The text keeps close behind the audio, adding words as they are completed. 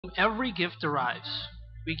whom every gift derives,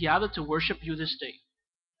 we gather to worship you this day.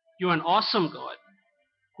 You are an awesome God,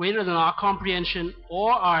 greater than our comprehension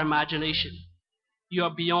or our imagination. You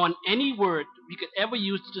are beyond any word we could ever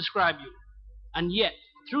use to describe you. And yet,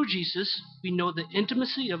 through Jesus, we know the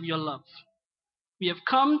intimacy of your love. We have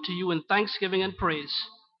come to you in thanksgiving and praise,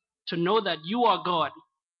 to know that you are God,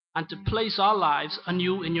 and to place our lives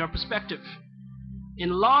anew in your perspective.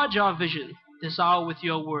 Enlarge our vision this hour with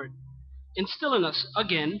your word. Instill in us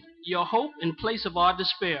again your hope in place of our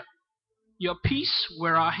despair, your peace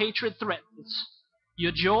where our hatred threatens,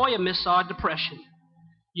 your joy amidst our depression,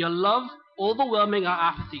 your love overwhelming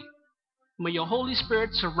our apathy. May your Holy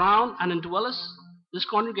Spirit surround and indwell us, this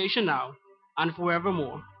congregation now, and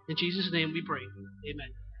forevermore. In Jesus' name we pray. Amen.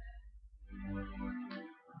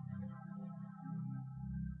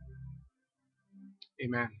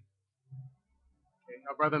 Amen. Okay,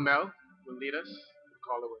 our brother Mel will lead us in the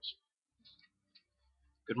call of worship.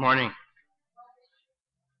 Good morning.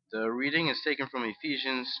 The reading is taken from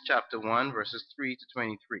Ephesians chapter 1, verses 3 to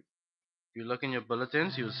 23. If you look in your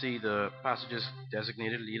bulletins, you'll see the passages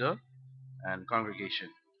designated leader and congregation.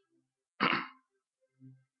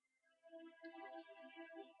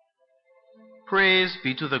 Praise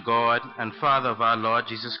be to the God and Father of our Lord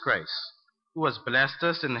Jesus Christ, who has blessed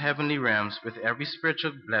us in the heavenly realms with every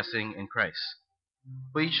spiritual blessing in Christ.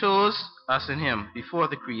 For he chose us in him before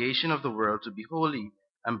the creation of the world to be holy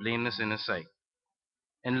and blameless in his sight.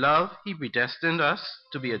 In love, he predestined us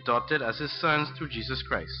to be adopted as his sons through Jesus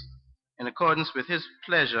Christ, in accordance with his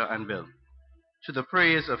pleasure and will, to the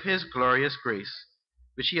praise of his glorious grace,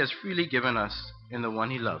 which he has freely given us in the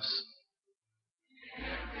one he loves.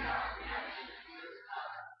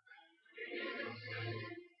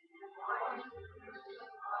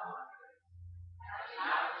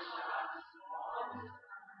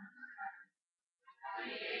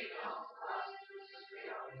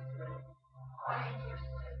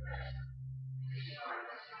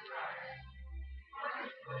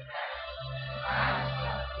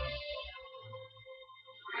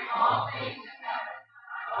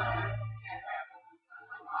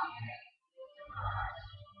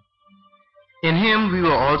 In him we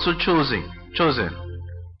were also chosen,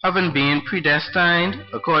 having been predestined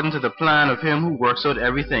according to the plan of him who works out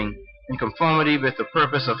everything in conformity with the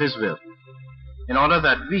purpose of his will, in order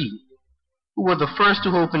that we, who were the first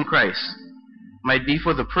to hope in Christ, might be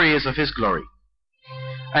for the praise of his glory.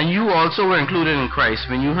 And you also were included in Christ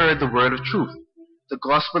when you heard the word of truth, the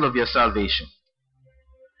gospel of your salvation.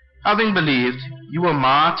 Having believed, you were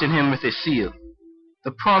marked in him with a seal,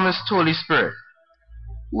 the promised Holy Spirit,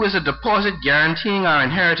 who is a deposit guaranteeing our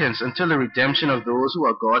inheritance until the redemption of those who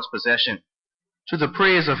are God's possession, to the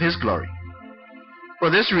praise of his glory. For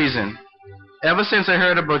this reason, ever since I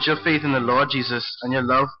heard about your faith in the Lord Jesus and your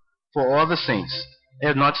love for all the saints, I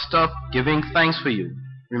have not stopped giving thanks for you,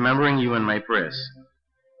 remembering you in my prayers.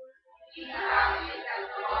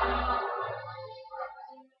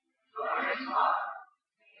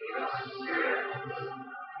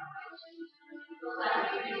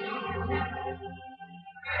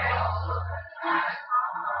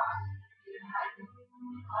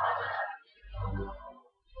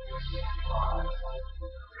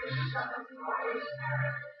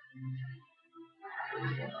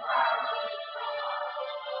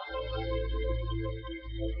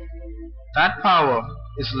 That power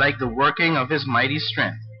is like the working of his mighty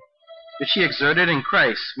strength, which he exerted in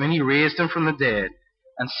Christ when he raised him from the dead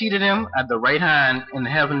and seated him at the right hand in the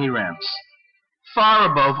heavenly realms, far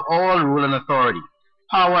above all rule and authority,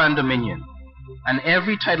 power and dominion, and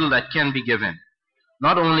every title that can be given,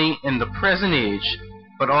 not only in the present age,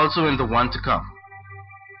 but also in the one to come.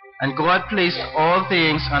 And God placed all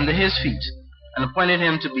things under his feet, and appointed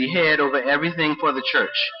him to be head over everything for the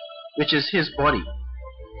church, which is his body,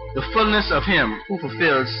 the fullness of him who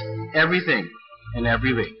fulfills everything in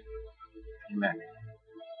every way. Amen.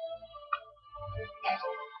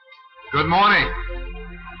 Good morning.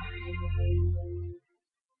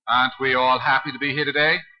 Aren't we all happy to be here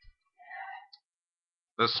today?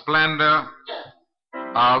 The splendor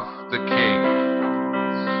of the King,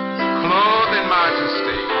 clothed in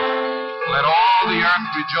majesty, let all the earth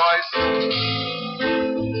rejoice.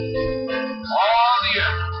 All the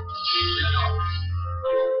earth rejoice.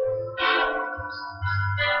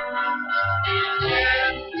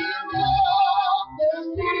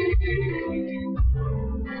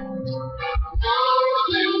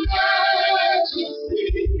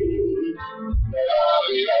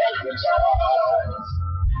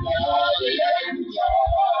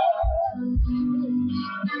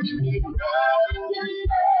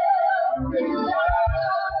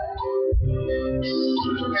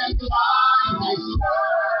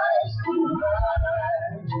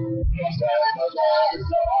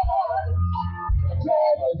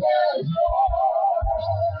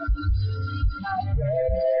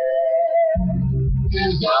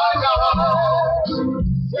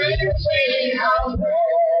 see how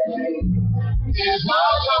great is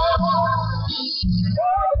our God. Oh, see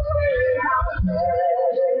how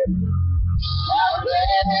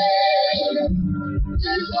great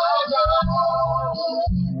is our God.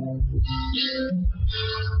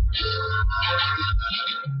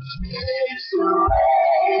 It's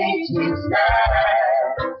great to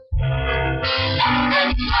stand,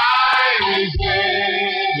 and time is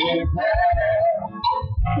in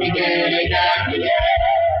we did it at the end.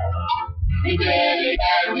 We did it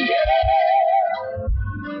at the end.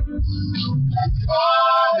 As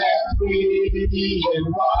long as we in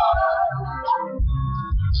one,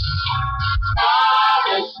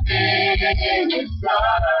 our spirit is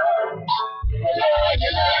done. The Lord, the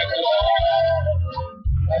Lord, the Lord.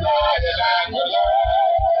 The Lord, the Lord, the Lord.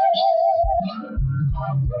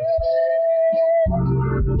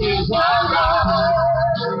 Is our God.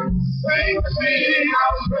 Sing, sing,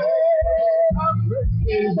 how great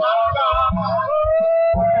is our God.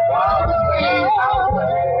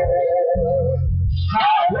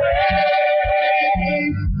 How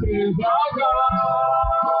great is our God.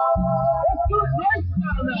 Let's do it right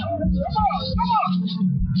now. Come on, come on.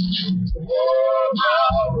 Oh,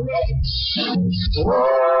 how great.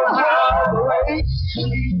 Oh, how great.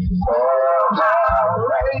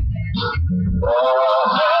 Oh,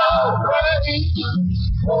 how great.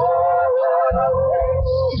 Oh, how great. Oh, how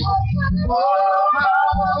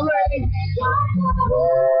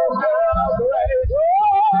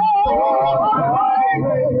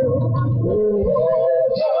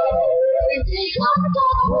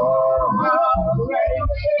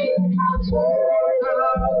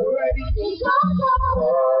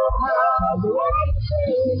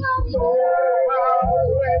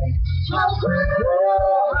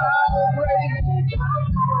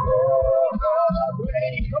Oh, how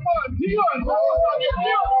great. Come on, Dion.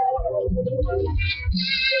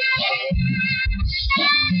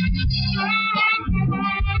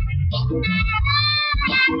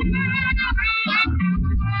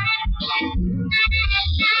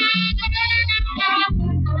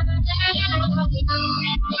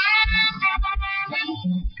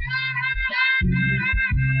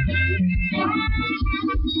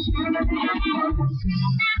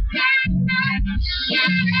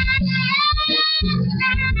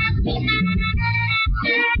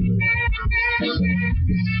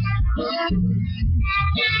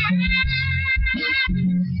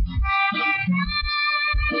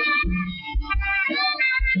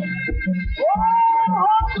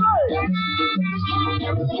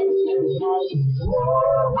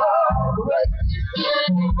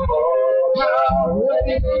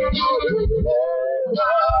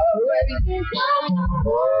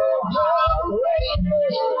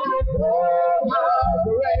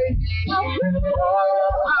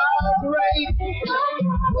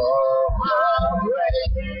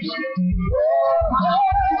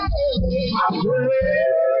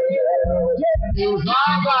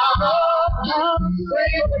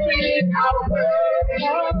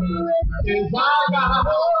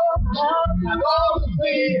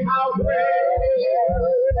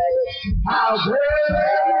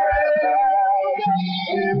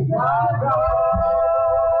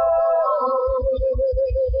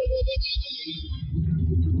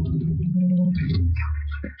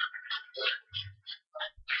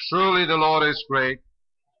 Truly the Lord is great,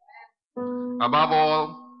 above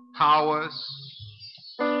all powers,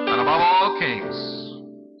 and above all kings,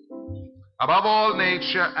 above all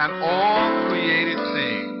nature and all created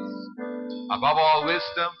things, above all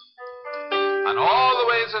wisdom and all the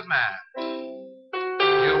ways of man.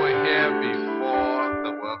 You were here before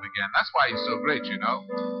the world began. That's why he's so great, you know.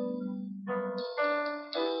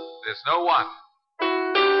 There's no one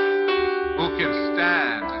who can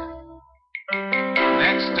stand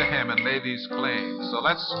next to him and lay these claims. So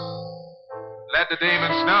let's let the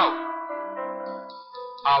demons know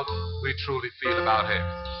how we truly feel about him.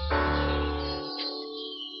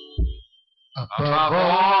 Above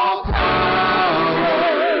all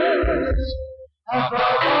powers,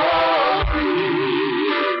 above all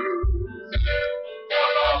things,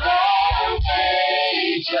 above all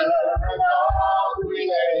nature and all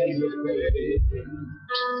created things,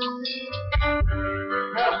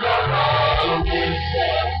 above all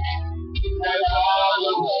wisdom and all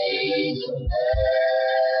the ways of man.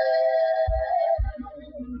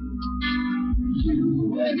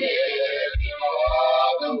 You were here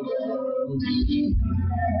before the world began.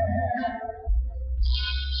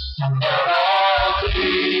 Above all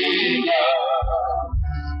kingdoms,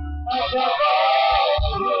 above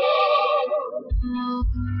all love,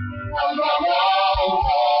 above all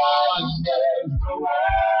wonders the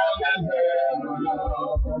world has ever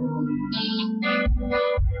known.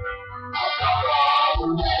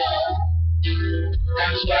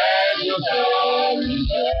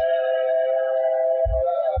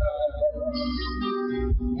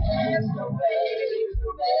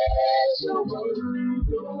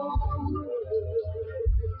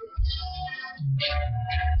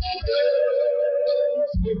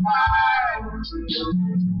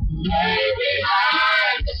 Lay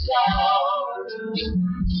behind the storm.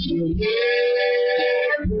 You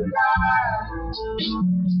live the life.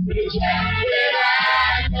 Rejected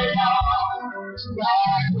and alone.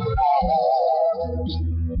 Like the Lord.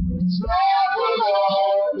 Travel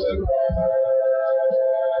on the road.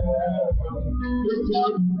 You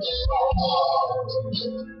took the storm.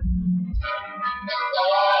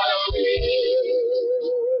 All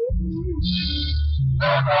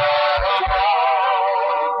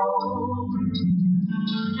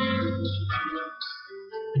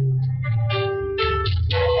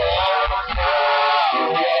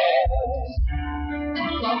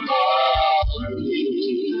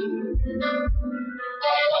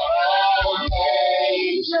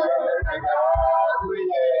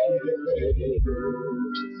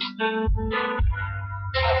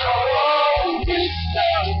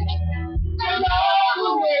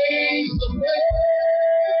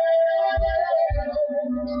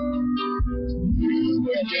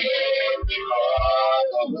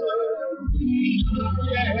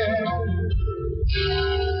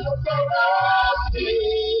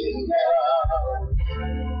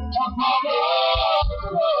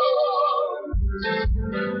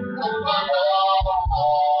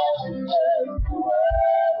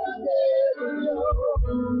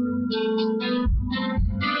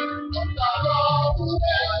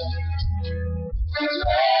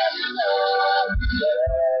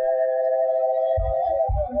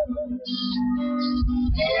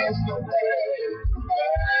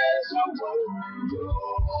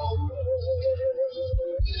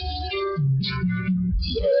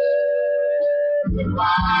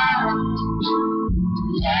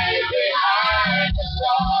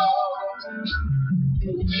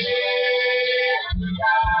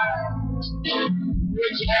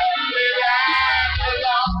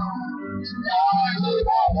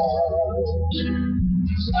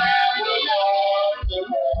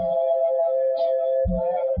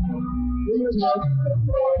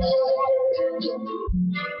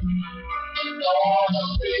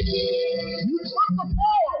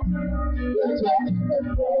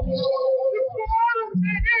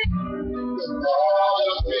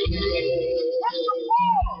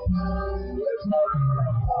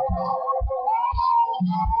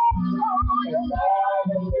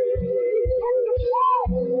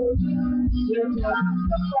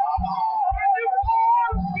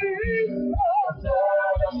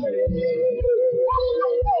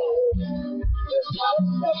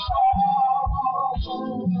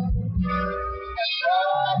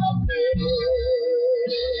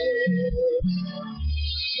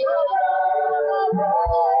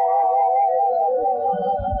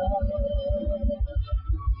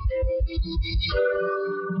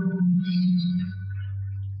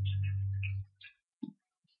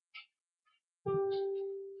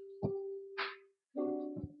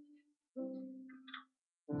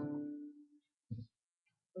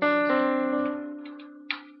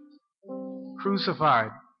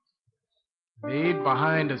Crucified, laid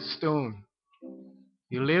behind a stone,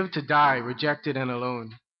 you lived to die, rejected and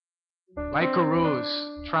alone. Like a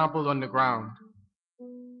rose trampled on the ground,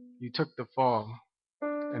 you took the fall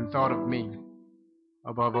and thought of me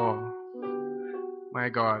above all. My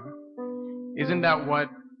God, isn't that what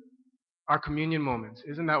our communion moments,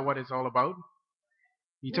 isn't that what it's all about?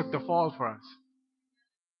 He took the fall for us.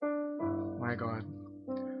 My God.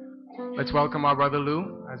 Let's welcome our brother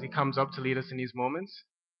Lou as he comes up to lead us in these moments.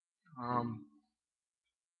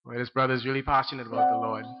 This brother is really passionate about the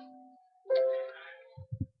Lord.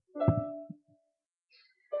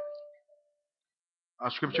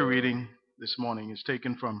 Our scripture reading this morning is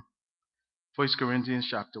taken from 1 Corinthians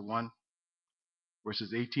chapter 1,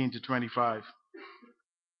 verses 18 to 25.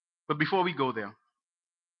 But before we go there,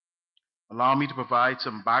 allow me to provide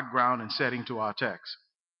some background and setting to our text.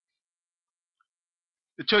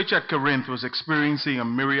 The church at Corinth was experiencing a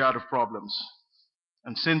myriad of problems,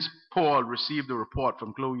 and since Paul received a report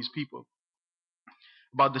from Chloe's people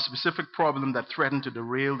about the specific problem that threatened to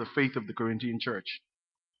derail the faith of the Corinthian church,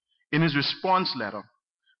 in his response letter,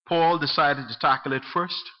 Paul decided to tackle it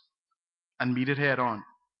first and meet it head on.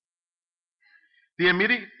 The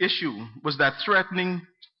immediate issue threatening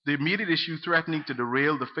to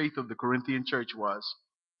derail the faith of the Corinthian church was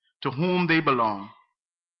to whom they belong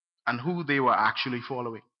and who they were actually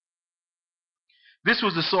following. This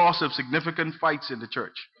was the source of significant fights in the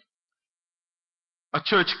church. A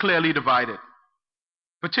church clearly divided,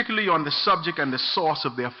 particularly on the subject and the source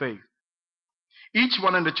of their faith. Each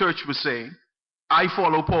one in the church would say, I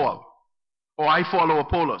follow Paul, or I follow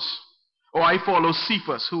Apollos, or I follow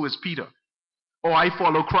Cephas, who is Peter, or I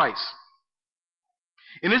follow Christ.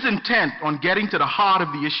 In his intent on getting to the heart of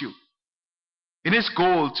the issue, in his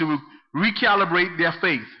goal to recalibrate their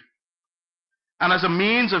faith, and as a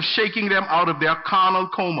means of shaking them out of their carnal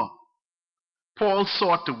coma, Paul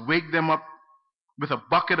sought to wake them up with a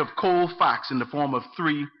bucket of cold facts in the form of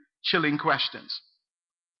 3 chilling questions.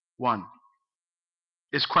 1,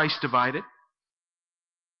 is Christ divided?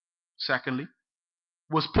 Secondly,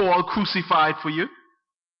 was Paul crucified for you?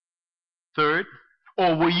 Third,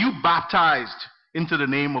 or were you baptized into the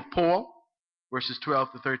name of Paul? Verses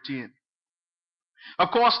 12 to 13. Of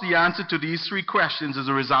course, the answer to these 3 questions is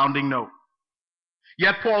a resounding no.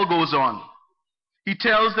 Yet Paul goes on. He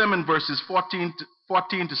tells them in verses 14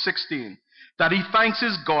 to 16 that he thanks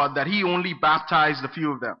his God that he only baptized a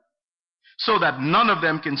few of them, so that none of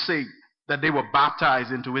them can say that they were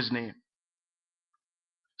baptized into his name.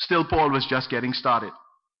 Still, Paul was just getting started.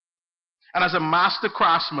 And as a master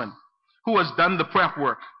craftsman who has done the prep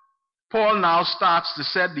work, Paul now starts to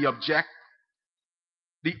set the object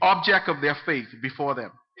of their faith before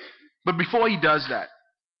them. But before he does that,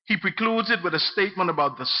 he precludes it with a statement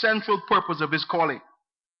about the central purpose of his calling.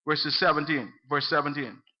 Verse 17.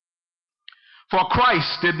 For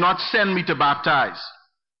Christ did not send me to baptize,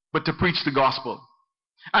 but to preach the gospel,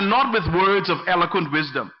 and not with words of eloquent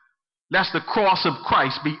wisdom, lest the cross of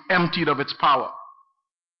Christ be emptied of its power.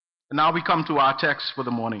 And now we come to our text for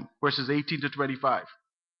the morning, verses 18 to 25.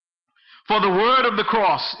 For the word of the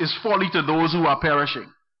cross is folly to those who are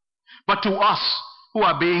perishing, but to us who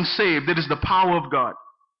are being saved, it is the power of God.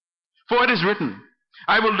 For it is written,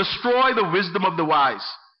 I will destroy the wisdom of the wise,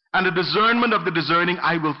 and the discernment of the discerning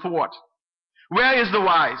I will thwart. Where is the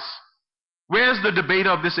wise? Where is the debater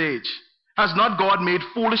of this age? Has not God made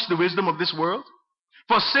foolish the wisdom of this world?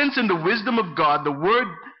 For since in the wisdom of God, the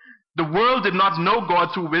world did not know God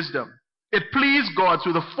through wisdom, it pleased God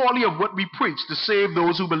through the folly of what we preach to save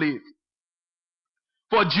those who believe.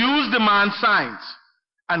 For Jews demand signs,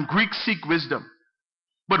 and Greeks seek wisdom.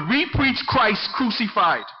 But we preach Christ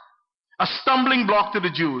crucified, a stumbling block to the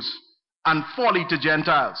Jews, and folly to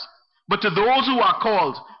Gentiles. But to those who are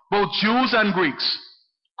called, both Jews and Greeks,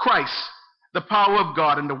 Christ, the power of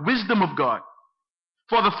God and the wisdom of God.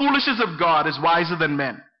 For the foolishness of God is wiser than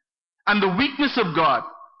men, and the weakness of God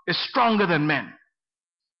is stronger than men.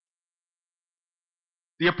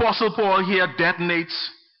 The Apostle Paul here detonates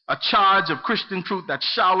a charge of Christian truth that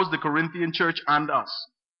showers the Corinthian church and us.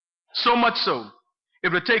 So much so,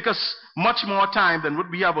 it would take us much more time than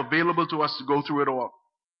what we have available to us to go through it all.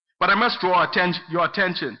 But I must draw your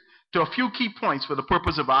attention to a few key points for the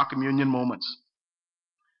purpose of our communion moments.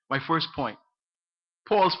 My first point,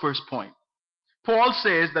 Paul's first point. Paul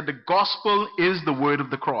says that the gospel is the word of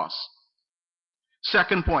the cross.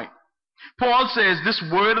 Second point, Paul says this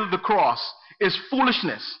word of the cross is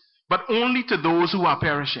foolishness, but only to those who are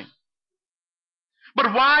perishing.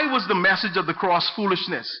 But why was the message of the cross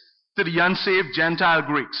foolishness to the unsaved Gentile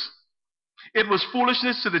Greeks? It was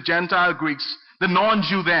foolishness to the Gentile Greeks, the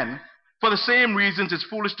non-Jew then, for the same reasons it's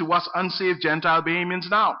foolish to us unsaved Gentile Bahamians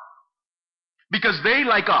now. Because they,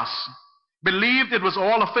 like us, believed it was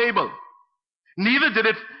all a fable. Neither did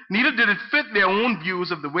it fit their own views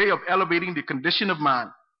of the way of elevating the condition of man,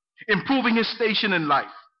 improving his station in life.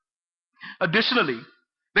 Additionally,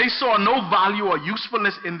 they saw no value or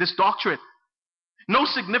usefulness in this doctrine, no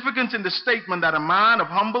significance in the statement that a man of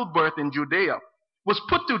humble birth in Judea was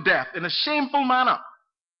put to death in a shameful manner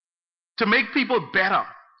to make people better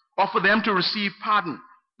or for them to receive pardon.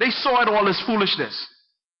 They saw it all as foolishness.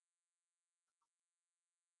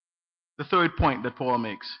 The third point that Paul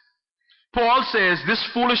makes. Paul says this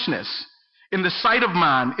foolishness in the sight of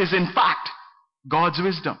man is in fact God's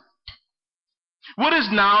wisdom. What is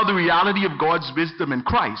now the reality of God's wisdom in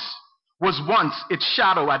Christ was once its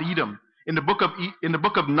shadow at Edom in the book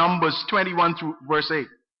of Numbers 21 through verse 8,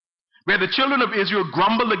 where the children of Israel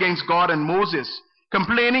grumbled against God and Moses,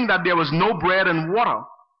 complaining that there was no bread and water,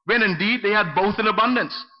 when indeed they had both in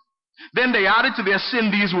abundance. Then they added to their sin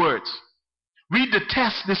these words, we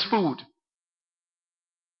detest this food.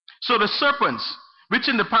 So the serpents, which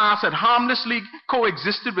in the past had harmlessly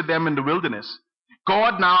coexisted with them in the wilderness,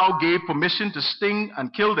 God now gave permission to sting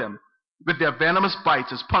and kill them with their venomous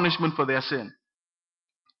bites as punishment for their sin.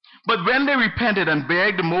 But when they repented and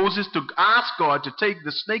begged Moses to ask God to take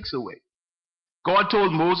the snakes away, God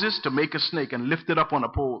told Moses to make a snake and lift it up on a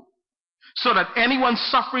pole, so that anyone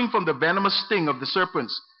suffering from the venomous sting of the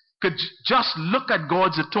serpents could just look at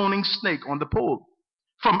God's atoning snake on the pole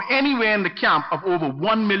from anywhere in the camp of over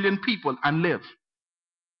 1 million people and live.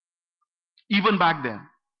 Even back then,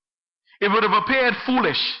 it would have appeared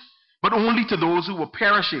foolish but only to those who were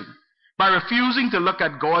perishing by refusing to look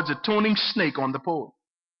at God's atoning snake on the pole.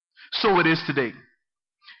 So it is today.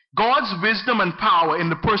 God's wisdom and power in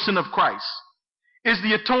the person of Christ is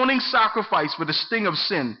the atoning sacrifice for the sting of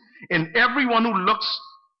sin in everyone who looks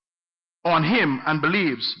on him and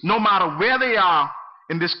believes, no matter where they are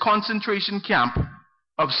in this concentration camp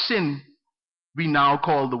of sin we now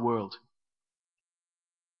call the world.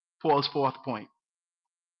 Paul's fourth point.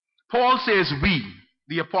 Paul says we,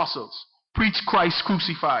 the apostles, preach Christ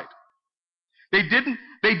crucified. They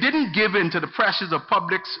didn't give in to the pressures of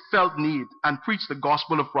public's felt need and preach the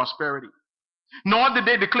gospel of prosperity. Nor did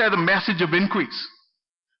they declare the message of increase,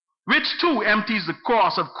 which too empties the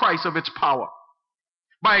cross of Christ of its power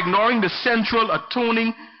by ignoring the central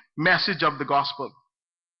atoning message of the gospel.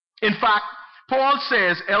 In fact, Paul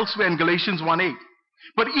says elsewhere in Galatians 1:8,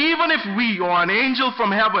 but even if we or an angel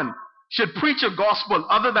from heaven should preach a gospel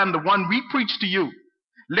other than the one we preach to you,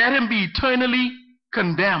 let him be eternally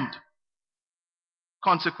condemned.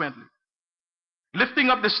 Consequently, lifting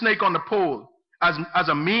up the snake on the pole as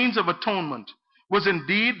a means of atonement was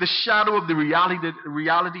indeed the shadow of the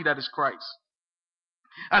reality that is Christ.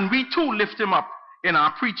 And we too lift him up in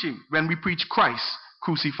our preaching when we preach Christ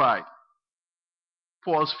crucified.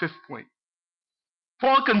 Paul's fifth point.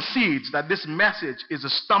 Paul concedes that this message is a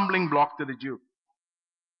stumbling block to the Jew.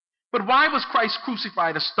 But why was Christ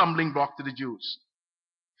crucified a stumbling block to the Jews?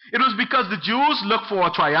 It was because the Jews looked for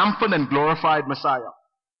a triumphant and glorified Messiah.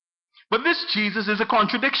 But this Jesus is a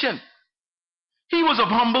contradiction. He was of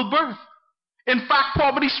humble birth. In fact,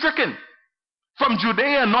 poverty-stricken. From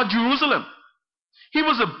Judea, not Jerusalem. He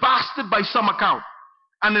was a bastard by some account.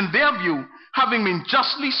 And in their view, having been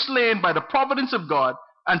justly slain by the providence of God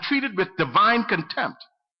and treated with divine contempt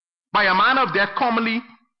by a manner of death commonly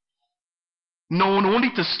known only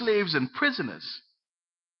to slaves and prisoners,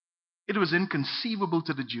 it was inconceivable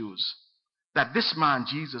to the Jews that this man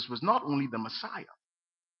Jesus was not only the Messiah,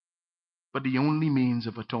 but the only means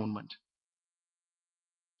of atonement.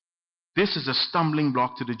 This is a stumbling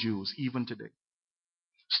block to the Jews even today.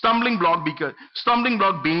 Stumbling block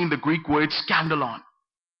being the Greek word scandalon,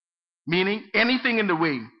 meaning anything in the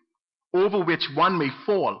way over which one may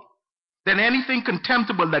fall, then anything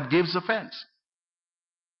contemptible that gives offense.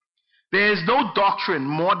 There is no doctrine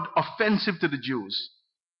more offensive to the Jews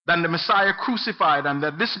than the Messiah crucified and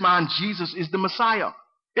that this man Jesus is the Messiah.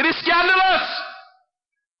 It is scandalous!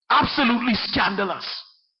 Absolutely scandalous.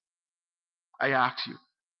 I ask you,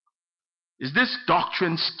 is this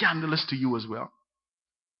doctrine scandalous to you as well?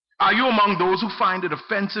 Are you among those who find it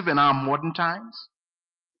offensive in our modern times?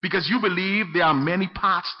 Because you believe there are many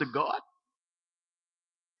paths to God?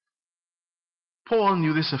 Paul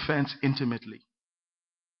knew this offense intimately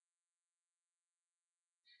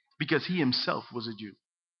because he himself was a Jew.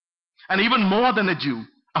 And even more than a Jew,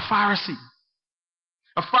 a Pharisee.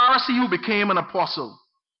 A Pharisee who became an apostle.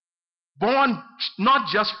 Born not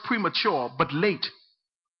just premature, but late.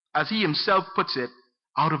 As he himself puts it,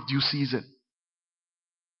 out of due season.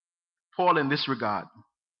 Paul in this regard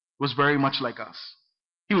was very much like us.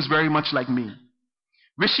 He was very much like me.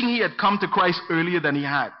 Wishing he had come to Christ earlier than he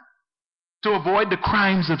had. To avoid the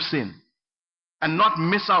crimes of sin. And not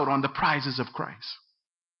miss out on the prizes of Christ.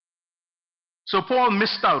 So Paul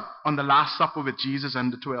missed out on the Last Supper with Jesus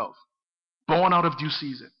and the 12. Born out of due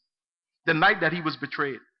season. The night that he was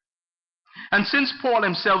betrayed. And since Paul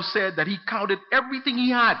himself said that he counted everything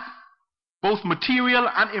he had, both material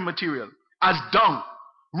and immaterial, as dung,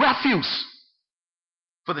 refuse,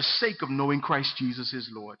 for the sake of knowing Christ Jesus his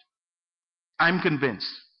Lord, I'm convinced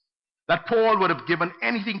that Paul would have given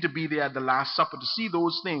anything to be there at the Last Supper to see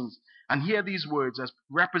those things and hear these words as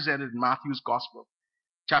represented in Matthew's Gospel,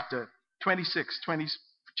 chapter 26,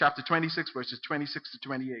 verses 26 to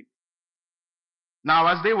 28. Now,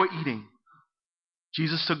 as they were eating,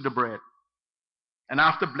 Jesus took the bread, and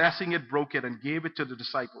after blessing it, broke it and gave it to the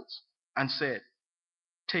disciples, and said,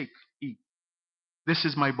 "Take, eat. This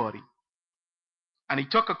is my body." And he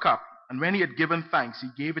took a cup, and when he had given thanks, he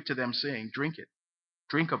gave it to them, saying, "Drink it.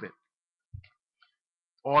 Drink of it,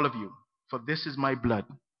 all of you, for this is my blood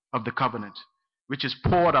of the covenant, which is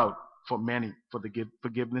poured out for many for the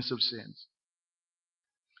forgiveness of sins."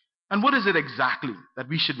 And what is it exactly that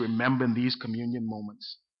we should remember in these communion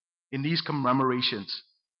moments, in these commemorations,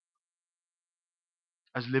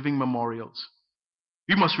 as living memorials?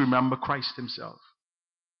 We must remember Christ himself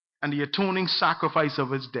and the atoning sacrifice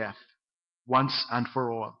of his death once and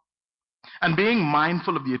for all. And being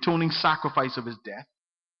mindful of the atoning sacrifice of his death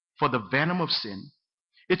for the venom of sin,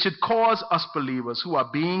 it should cause us believers who are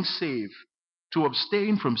being saved to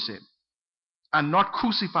abstain from sin and not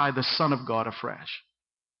crucify the Son of God afresh.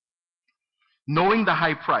 Knowing the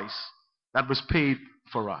high price that was paid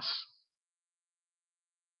for us.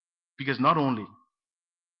 Because not only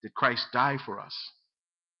did Christ die for us,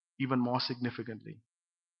 even more significantly,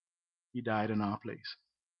 he died in our place.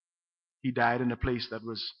 He died in a place that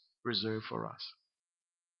was reserved for us.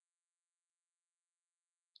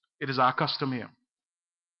 It is our custom here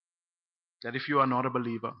that if you are not a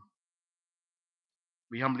believer,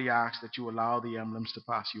 we humbly ask that you allow the emblems to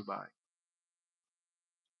pass you by.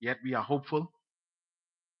 Yet we are hopeful,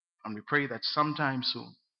 and we pray that sometime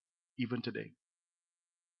soon, even today,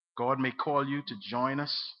 God may call you to join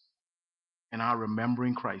us in our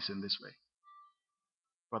remembering Christ in this way.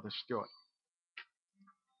 Brother Stuart.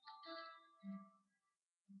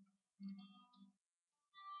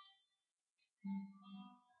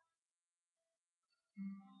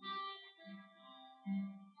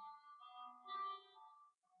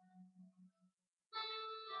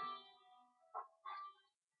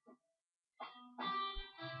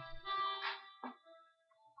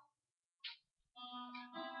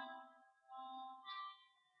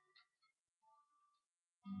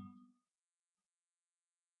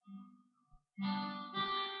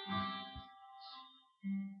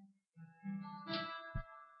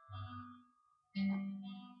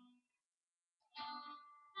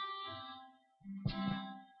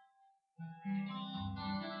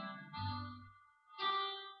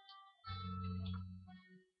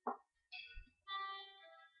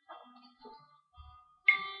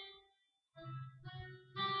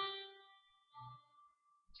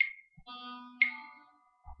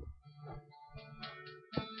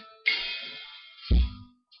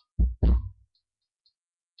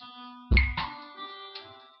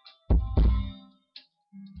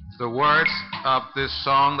 The words of this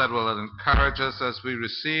song that will encourage us as we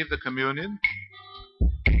receive the communion.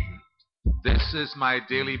 This is my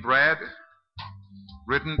daily bread,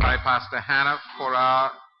 written by Pastor Hannah for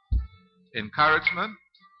our encouragement,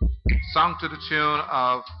 sung to the tune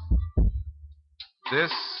of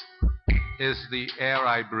This is the Air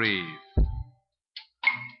I Breathe.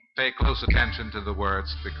 Pay close attention to the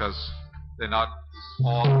words because they're not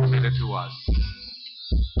all familiar to us.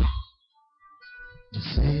 This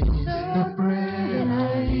is the bread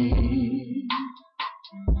I eat.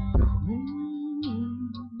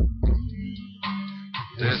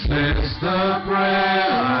 This is the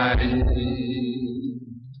bread I eat.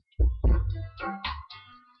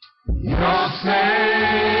 Your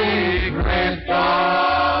sacred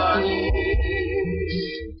body,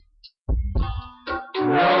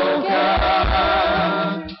 broken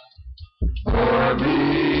for me.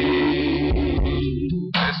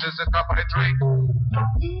 This is the cup I drink.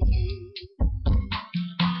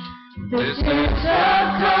 This is the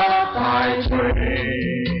cup I drink.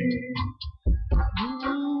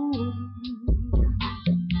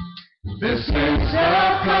 This is the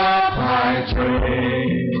cup I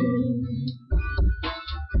drink.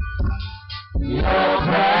 Your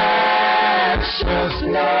precious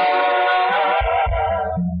blood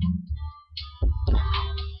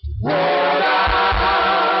poured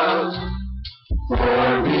out for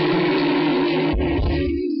me.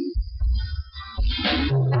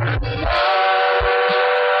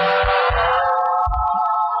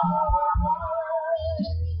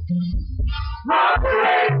 I'm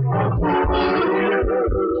grateful for you.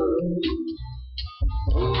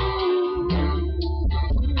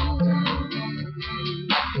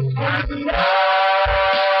 And now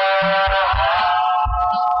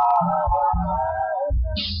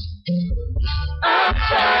I'm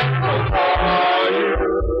thankful for you.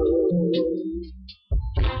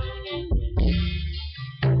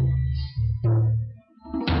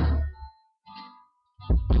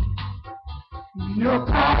 Your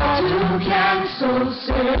power to cancel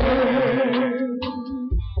sin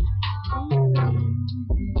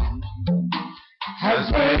has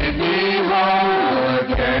made me whole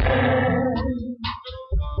again.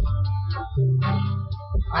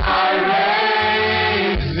 I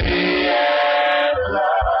raise the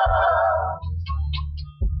emblem,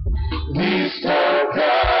 these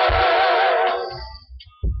tokens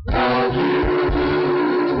of you.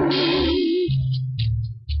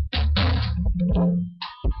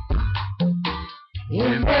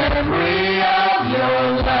 In memory of your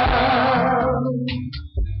love,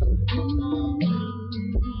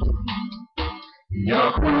 your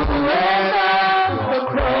cruel of the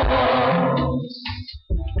cross,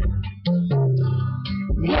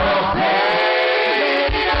 your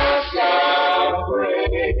pain of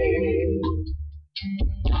suffering,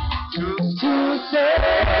 to set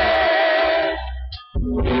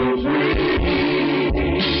me free.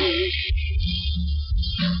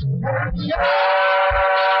 And now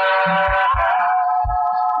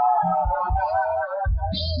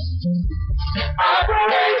I'm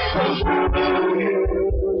grateful to you.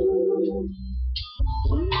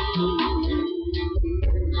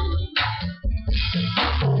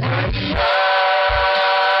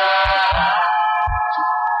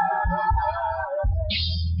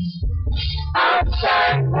 I'm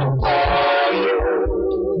thankful for you.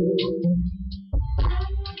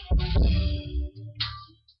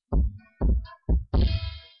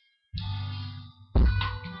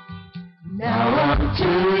 Now unto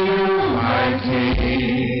you, my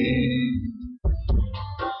King,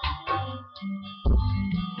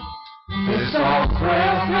 this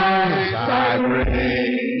offering praise I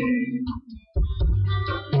bring.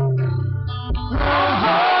 My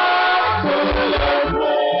heart full of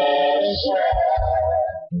worship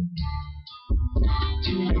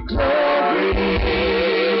to glorify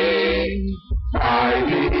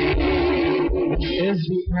thee. Is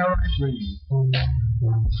the air I breathe.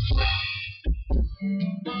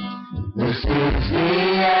 This is the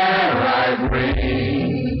air I breathe.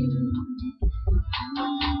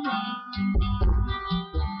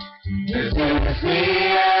 This is the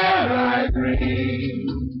air I breathe.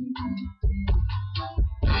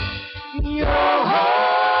 Your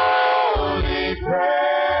holy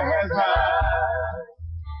presence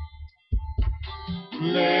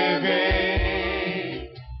living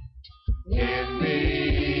in me.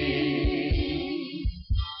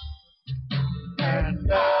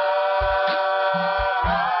 And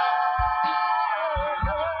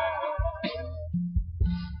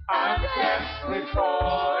I'm desperate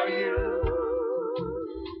for you.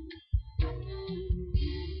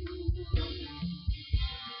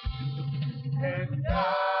 And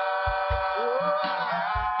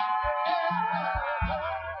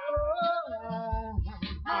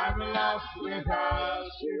I'm lost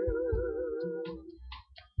without you.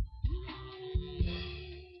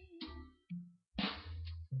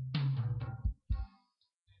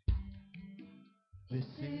 This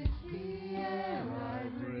is the air I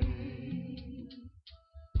breathe.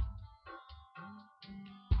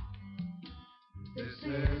 This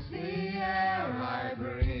is the air I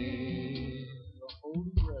breathe.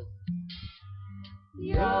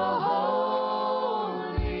 Your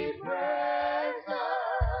holy presence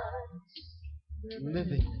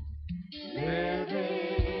living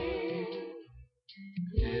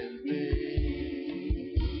in me.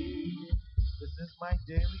 This is my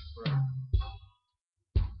daily bread.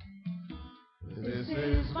 This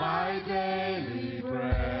is my daily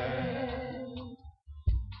bread.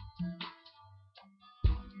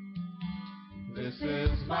 This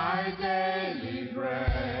is my daily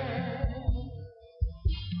bread.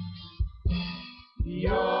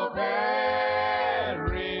 Your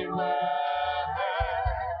very word,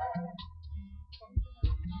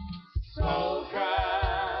 so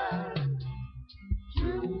kind to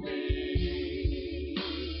me.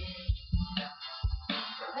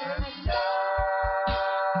 And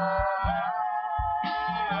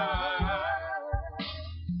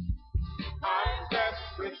I'm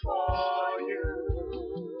desperate for you.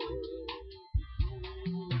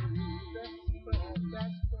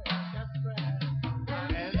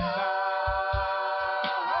 And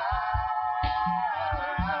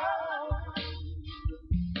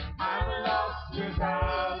I'm lost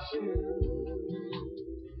without you.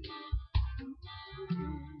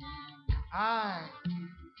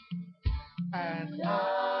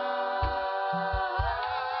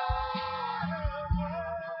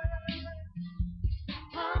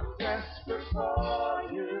 I'm desperate for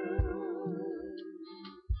you.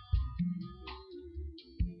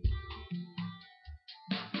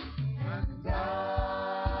 And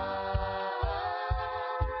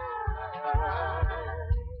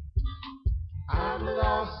I'm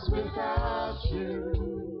lost without you.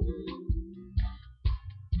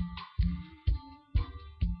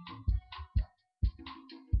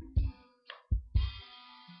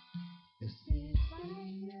 This is the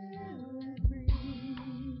air I breathe.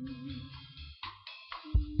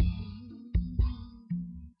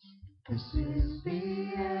 This is the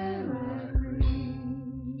air I breathe.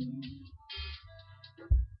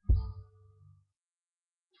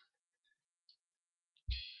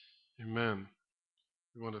 Amen.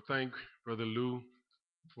 We want to thank Brother Lou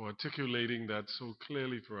for articulating that so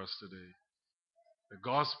clearly for us today. The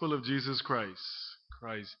gospel of Jesus Christ.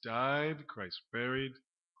 Christ died, Christ buried,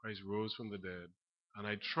 Christ rose from the dead. And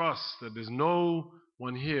I trust that there's no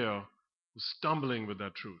one here who's stumbling with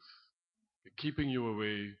that truth, keeping you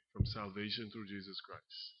away from salvation through Jesus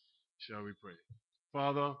Christ. Shall we pray?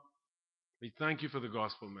 Father, we thank you for the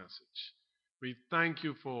gospel message. We thank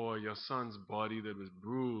you for your son's body that was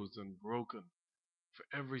bruised and broken for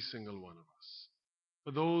every single one of us.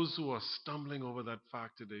 For those who are stumbling over that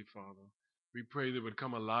fact today, Father, we pray they would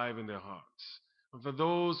come alive in their hearts. And for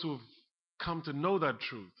those who have come to know that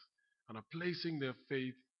truth and are placing their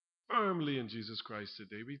faith firmly in Jesus Christ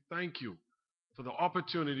today, we thank you for the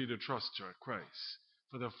opportunity to trust Christ,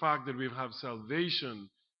 for the fact that we have salvation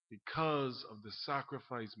because of the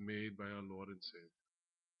sacrifice made by our Lord and Savior.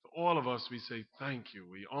 For all of us, we say thank you,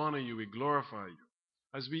 we honor you, we glorify you.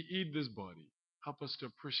 As we eat this body, help us to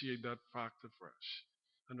appreciate that fact afresh.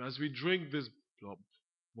 And as we drink this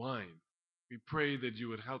wine, we pray that you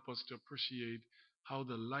would help us to appreciate how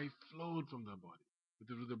the life flowed from the body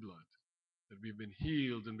through the blood, that we've been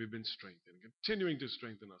healed and we've been strengthened, continuing to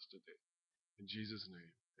strengthen us today. In Jesus'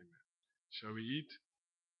 name, amen. Shall we eat?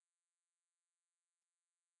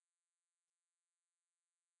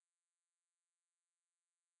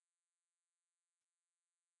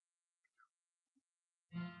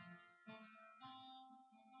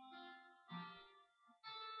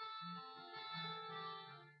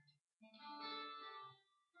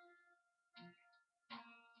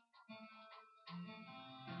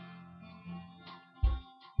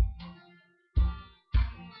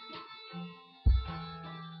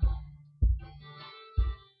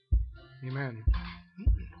 Amen.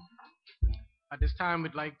 At this time,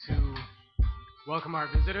 we'd like to welcome our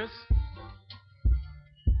visitors.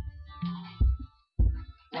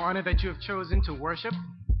 We're honored that you have chosen to worship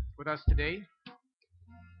with us today,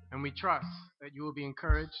 and we trust that you will be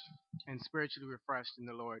encouraged and spiritually refreshed in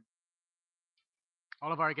the Lord.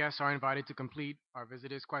 All of our guests are invited to complete our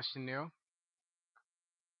visitors questionnaire.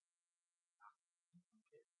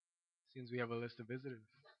 Seems we have a list of visitors.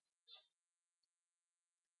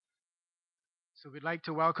 So we'd like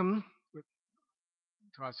to welcome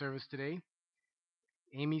to our service today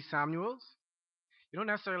Amy Samuels. You don't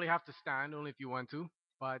necessarily have to stand, only if you want to,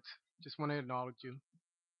 but just want to acknowledge you.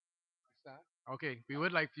 Stand? Okay, we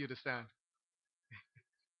would like for you to stand.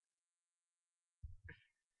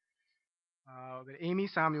 But Amy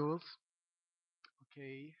Samuels.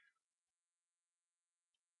 Okay.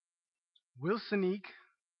 Wilsonique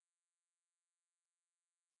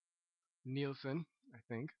Nielsen, I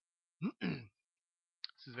think.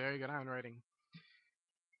 This is very good handwriting.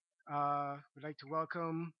 We'd like to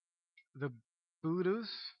welcome the Boodoos.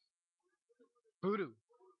 Voodoo.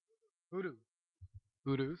 Boodoos.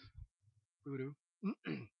 Voodoo.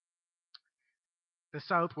 The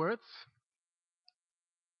Southworths.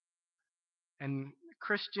 And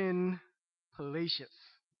Christian Palacios.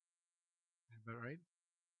 Is that right?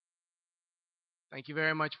 Thank you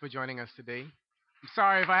very much for joining us today. I'm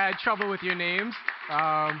sorry if I had trouble with your names.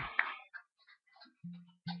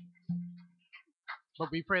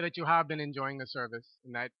 But we pray that you have been enjoying the service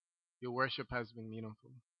and that your worship has been meaningful.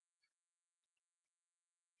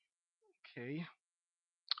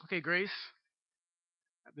 Okay, Grace.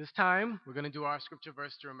 At this time, we're going to do our scripture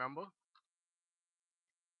verse to remember.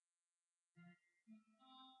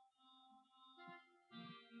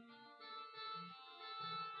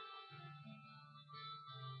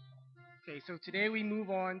 Okay, so today we move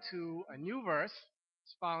on to a new verse.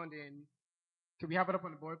 It's found in, can we have it up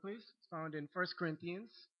on the board, please? It's found in 1 Corinthians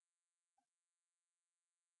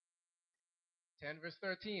 10, verse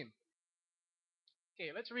 13.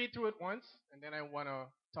 Okay, let's read through it once, and then I want to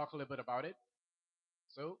talk a little bit about it.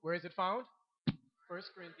 So, where is it found? 1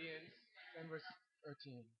 Corinthians 10, verse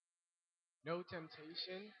 13. No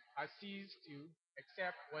temptation has seized you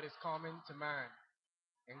except what is common to man,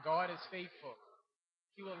 and God is faithful.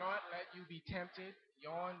 He will not let you be tempted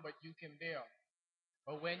beyond what you can bear.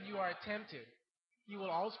 But when you are tempted, He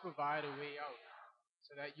will also provide a way out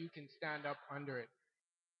so that you can stand up under it.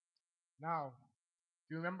 Now,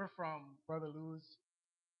 if you remember from Brother Lou's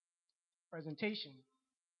presentation,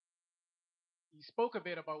 he spoke a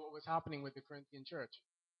bit about what was happening with the Corinthian church.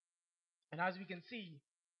 And as we can see,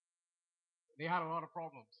 they had a lot of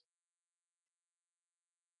problems.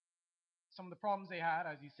 Some of the problems they had,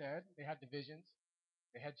 as he said, they had divisions,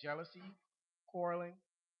 they had jealousy, quarreling,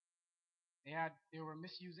 they were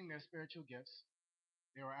misusing their spiritual gifts,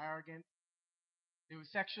 they were arrogant, there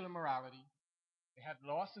was sexual immorality, they had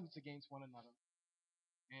lawsuits against one another,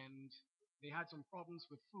 and they had some problems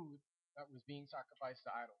with food that was being sacrificed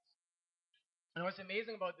to idols. And what's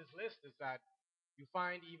amazing about this list is that you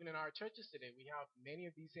find even in our churches today, we have many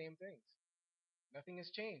of these same things. Nothing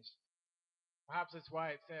has changed. Perhaps that's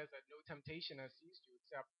why it says that no temptation has seized you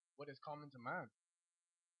except what is common to man.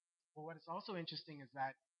 But what is also interesting is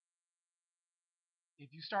that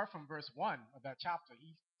if you start from verse 1 of that chapter,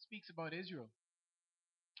 he speaks about Israel.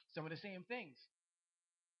 Some of the same things.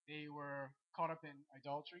 They were caught up in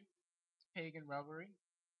idolatry, pagan revelry,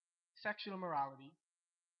 sexual immorality,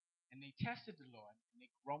 and they tested the Lord, and they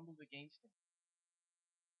grumbled against him.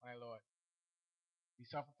 My Lord, we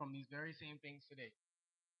suffer from these very same things today.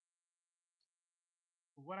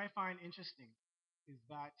 But what I find interesting is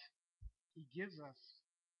that he gives us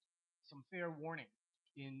some fair warning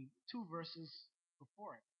in 2 verses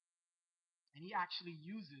before it. And he actually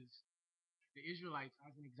uses the Israelites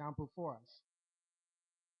as an example for us.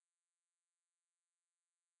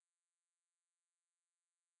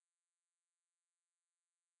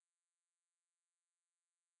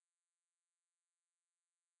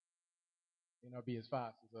 May not be as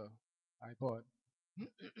fast as a iPod.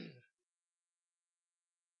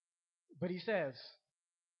 But he says,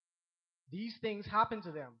 these things happened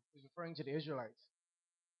to them, he's referring to the Israelites,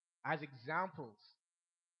 as examples,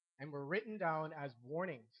 and were written down as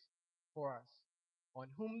warnings for us, on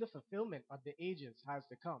whom the fulfillment of the ages has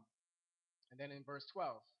to come. And then in verse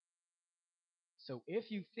 12, so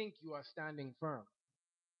if you think you are standing firm,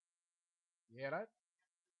 you hear that?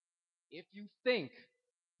 If you think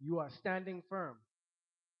you are standing firm,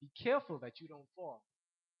 be careful that you don't fall.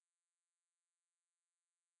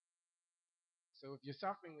 So if you're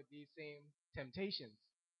suffering with these same temptations,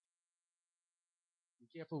 be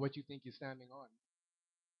careful what you think you're standing on.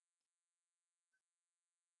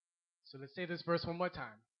 So let's say this verse one more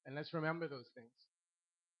time, and let's remember those things.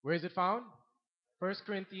 Where is it found? 1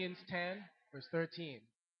 Corinthians 10, verse 13.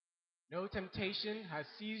 No temptation has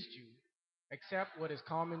seized you except what is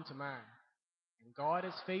common to man. And God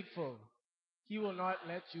is faithful. He will not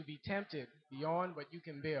let you be tempted beyond what you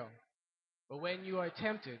can bear. But when you are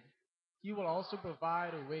tempted, He will also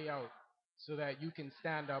provide a way out so that you can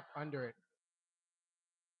stand up under it.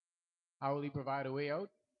 How will He provide a way out?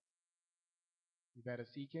 You better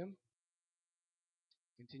seek Him.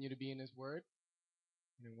 Continue to be in His Word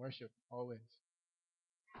and in worship always.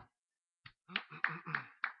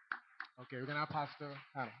 Okay, we're going to have Pastor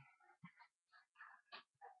Hannah.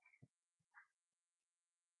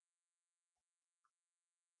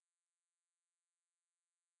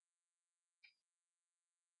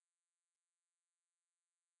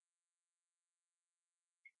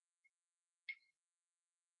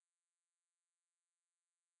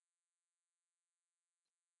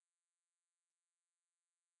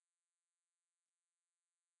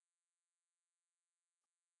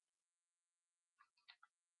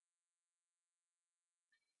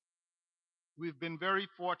 We've been very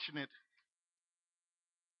fortunate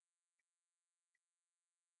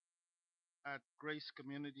at Grace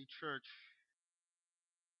Community Church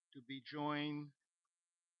to be joined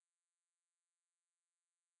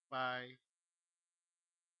by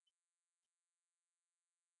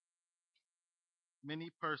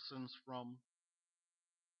many persons from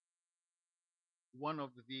one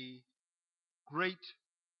of the great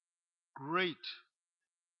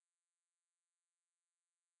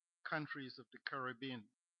countries of the Caribbean.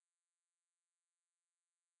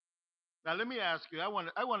 Now let me ask you, I want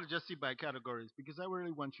to just see by categories because I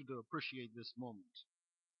really want you to appreciate this moment.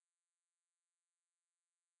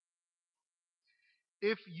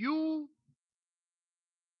 If you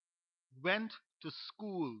went to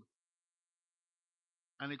school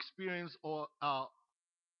and experienced, or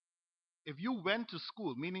if you went to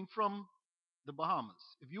school, meaning from the Bahamas,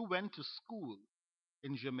 if you went to school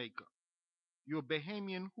in Jamaica, you're a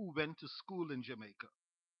Bahamian who went to school in Jamaica,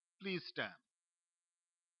 please stand.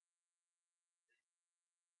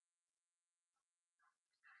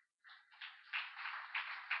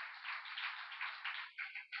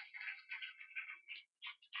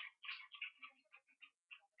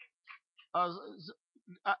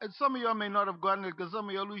 Some of you may not have gotten it because some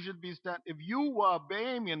of you should be stand. If you were a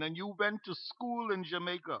Bahamian and you went to school in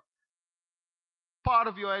Jamaica, part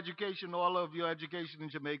of your education, all of your education in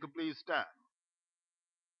Jamaica, please stand.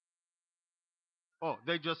 Oh,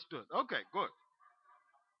 they just stood. Okay, good.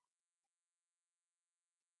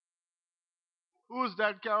 Who's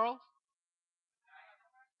that, Carol?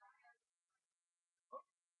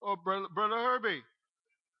 Oh, brother Herbie.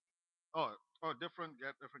 Oh, different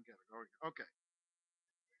category. Okay.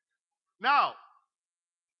 Now,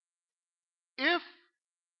 if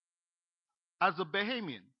as a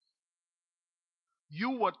Bahamian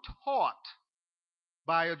you were taught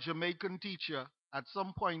by a Jamaican teacher at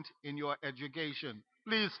some point in your education,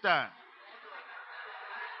 please stand.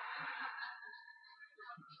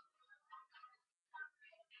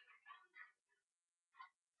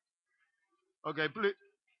 Okay,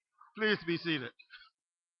 please be seated.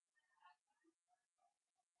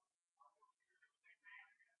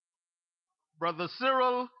 Brother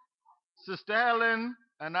Cyril, Sister Helen,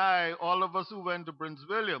 and I, all of us who went to Prince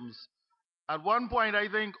Williams, at one point I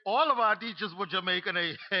think all of our teachers were Jamaican,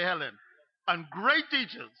 Helen, and great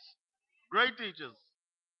teachers. Great teachers.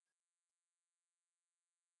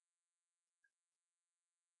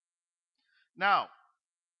 Now,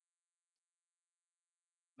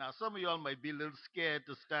 some of y'all might be a little scared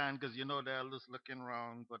to stand because you know they're just looking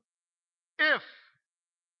around. But if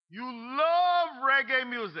you love reggae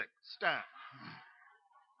music, stand.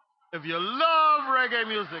 If you love reggae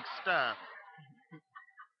music, stand.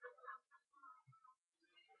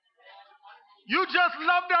 You just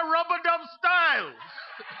love that rubber dub style.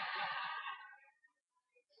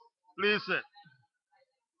 Please sit.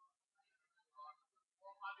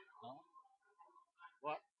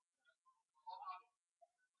 What?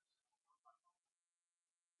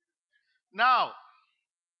 Now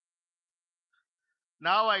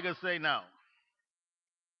I can say now,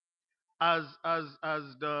 as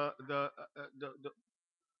the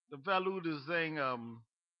fellow who is saying,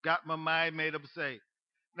 got my mind made up. Say,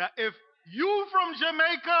 now if you from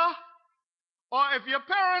Jamaica, or if your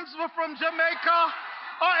parents were from Jamaica,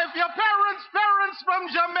 or if your parents from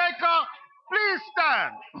Jamaica, please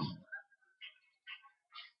stand.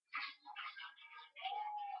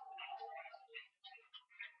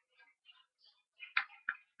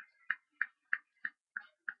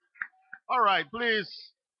 All right, please.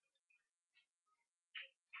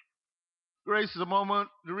 Grace the moment.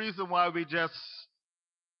 The reason why we just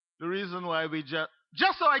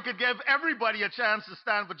so I could give everybody a chance to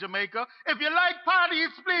stand for Jamaica. If you like parties,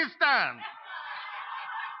 please stand.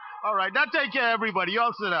 All right, that take care of everybody.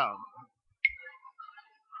 Y'all sit down.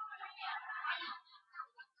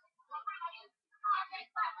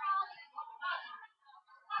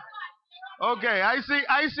 Okay, I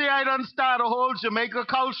see I done start a whole Jamaica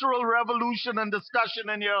cultural revolution and discussion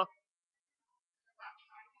in here.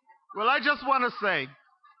 Well, I just want to say,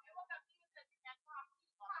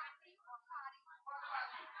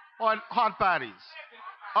 hot parties.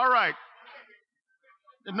 All right.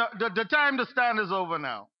 The time to stand is over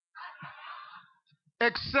now.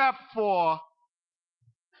 Except for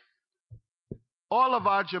all of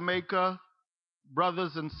our Jamaica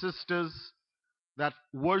brothers and sisters that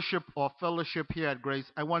worship or fellowship here at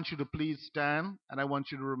Grace, I want you to please stand, and I want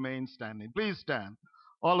you to remain standing. Please stand.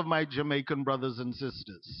 All of my Jamaican brothers and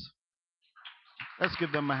sisters. Let's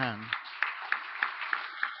give them a hand.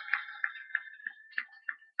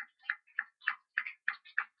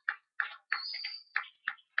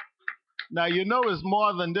 Now, you know it's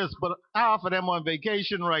more than this, but half of them on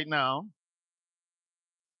vacation right now.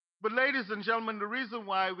 But ladies and gentlemen, the reason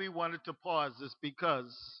why we wanted to pause is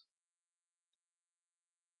because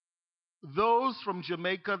those from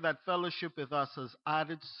Jamaica that fellowship with us has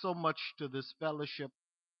added so much to this fellowship.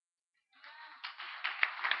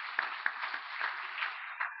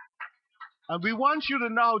 And we want you to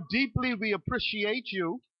know how deeply we appreciate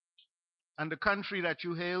you and the country that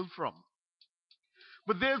you hail from.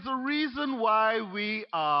 But there's a reason why we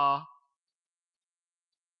are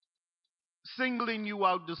singling you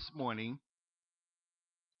out this morning.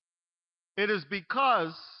 It is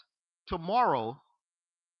because tomorrow,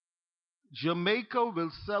 Jamaica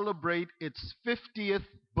will celebrate its 50th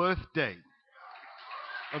birthday.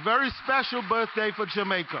 A very special birthday for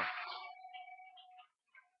Jamaica.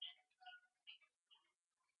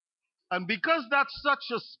 And because that's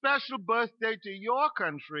such a special birthday to your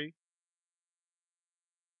country,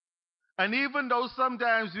 and even though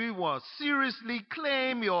sometimes we want to seriously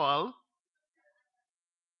claim y'all,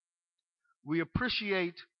 we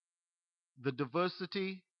appreciate the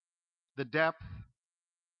diversity, the depth,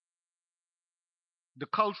 the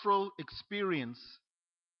cultural experience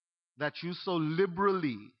that you so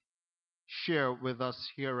liberally share with us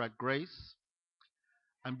here at Grace.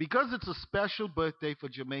 And because it's a special birthday for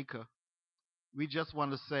Jamaica, we just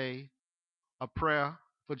want to say a prayer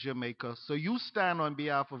for Jamaica. So you stand on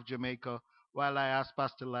behalf of Jamaica while I ask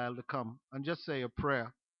Pastor Lyle to come and just say a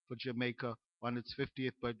prayer for Jamaica on its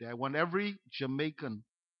 50th birthday. I want every Jamaican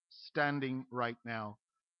standing right now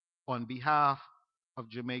on behalf of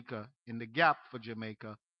Jamaica, in the gap for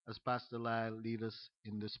Jamaica, as Pastor Lyle leads us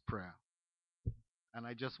in this prayer. And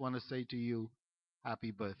I just want to say to you,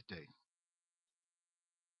 happy birthday.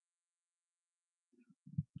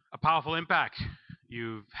 A powerful impact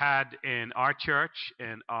you've had in our church,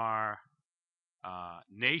 in our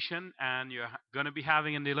nation, and you're going to be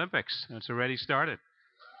having in the Olympics. It's already started.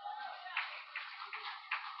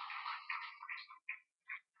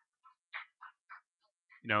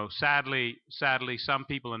 You know, sadly, some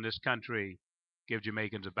people in this country give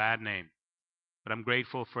Jamaicans a bad name. But I'm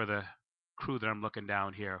grateful for the crew that I'm looking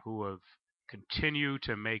down here who have continued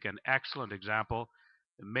to make an excellent example,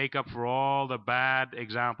 make up for all the bad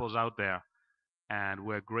examples out there. And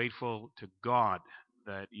we're grateful to God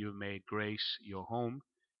that you've made Grace your home.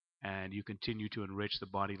 and you continue to enrich the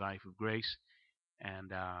body life of Grace.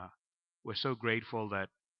 And we're so grateful that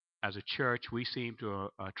as a church we seem to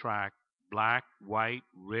attract black, white,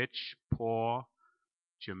 rich, poor,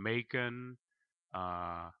 Jamaican,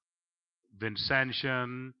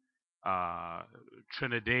 Vincentian,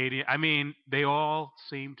 Trinidadian. I mean, they all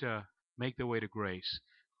seem to make their way to Grace.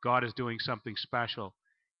 God is doing something special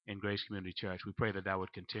in Grace Community Church. We pray that that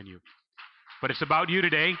would continue. But it's about you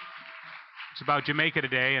today. It's about Jamaica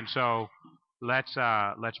today, and so let's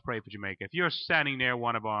pray for Jamaica. If you're standing near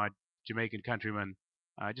one of our Jamaican countrymen,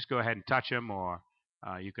 just go ahead and touch him, or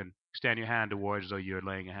you can extend your hand towards as though you're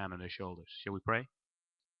laying a hand on their shoulders. Shall we pray?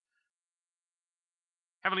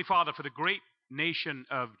 Heavenly Father, for the great nation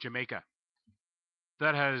of Jamaica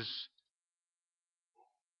that has,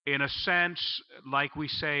 in a sense, like we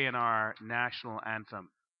say in our national anthem,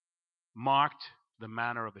 marked the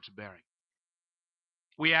manner of its bearing.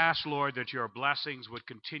 We ask, Lord, that your blessings would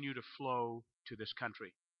continue to flow to this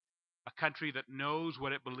country, a country that knows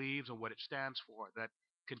what it believes and what it stands for, that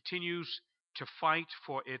continues to fight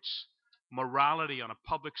for its morality on a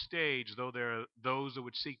public stage, though there are those that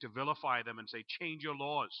would seek to vilify them and say, change your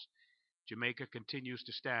laws. Jamaica continues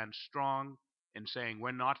to stand strong in saying,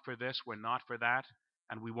 we're not for this, we're not for that,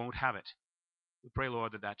 and we won't have it. We pray,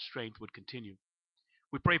 Lord, that that strength would continue.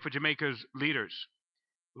 We pray for Jamaica's leaders.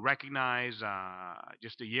 We recognize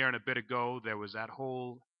just a year and a bit ago, there was that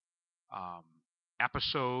whole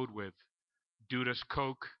episode with Dudas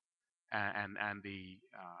Coke and the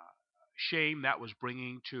shame that was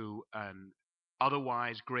bringing to an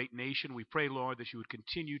otherwise great nation. We pray, Lord, that you would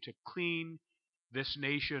continue to clean this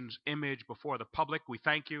nation's image before the public. We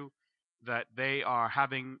thank you that they are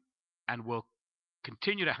having and will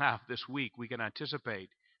continue to have this week. We can anticipate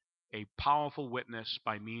a powerful witness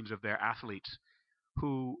by means of their athletes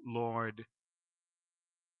who, Lord,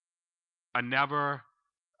 are never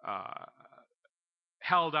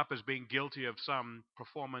held up as being guilty of some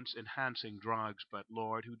performance-enhancing drugs, but,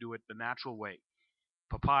 Lord, who do it the natural way,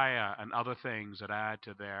 papaya and other things that add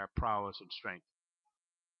to their prowess and strength.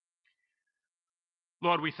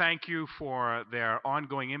 Lord, we thank you for their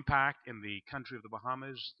ongoing impact in the country of the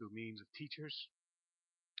Bahamas through means of teachers,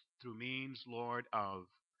 through means, Lord, of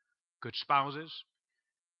good spouses,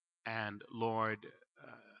 and, Lord,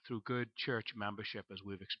 through good church membership as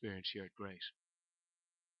we've experienced here at Grace.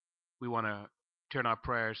 We want to turn our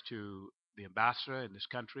prayers to the ambassador in this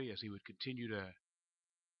country as he would continue to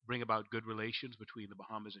bring about good relations between the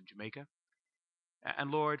Bahamas and Jamaica. And,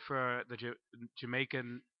 Lord, for the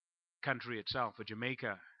Jamaican country itself, for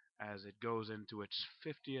Jamaica as it goes into its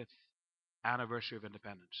 50th anniversary of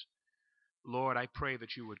independence. Lord, I pray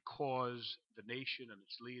that you would cause the nation and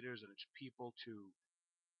its leaders and its people to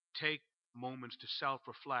take moments to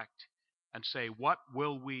self-reflect and say, what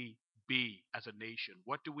will we be as a nation?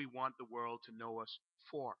 What do we want the world to know us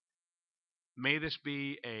for? May this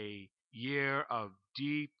be a year of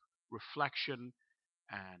deep reflection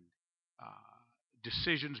and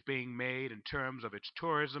decisions being made in terms of its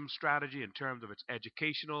tourism strategy, in terms of its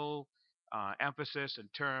educational emphasis, in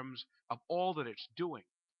terms of all that it's doing.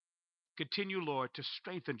 Continue, Lord, to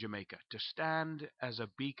strengthen Jamaica, to stand as a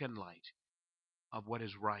beacon light of what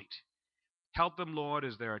is right. Help them, Lord,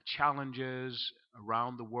 as there are challenges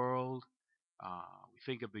around the world. We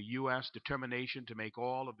think of the U.S. determination to make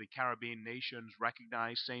all of the Caribbean nations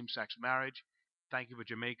recognize same-sex marriage. Thank you for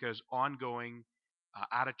Jamaica's ongoing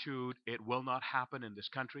attitude. It will not happen in this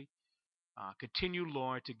country. Continue,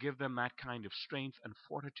 Lord, to give them that kind of strength and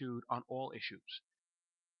fortitude on all issues,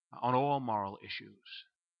 on all moral issues.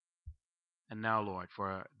 And now, Lord,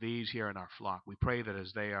 for these here in our flock, we pray that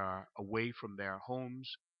as they are away from their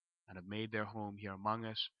homes and have made their home here among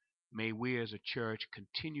us, may we as a church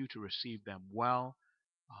continue to receive them well,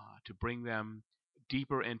 to bring them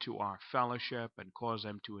deeper into our fellowship and cause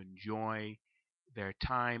them to enjoy their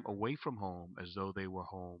time away from home as though they were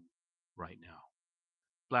home right now.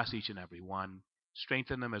 Bless each and every one.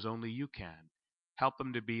 Strengthen them as only you can. Help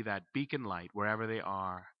them to be that beacon light wherever they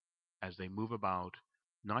are as they move about,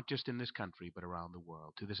 not just in this country, but around the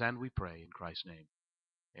world. To this end we pray in Christ's name.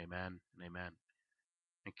 Amen and amen.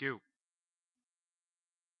 Thank you.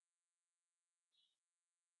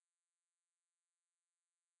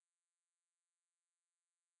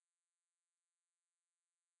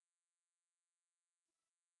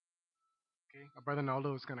 Okay, our brother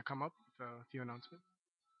Naldo is going to come up with a few announcements.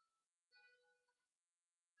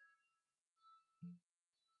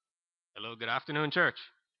 Hello, good afternoon, church.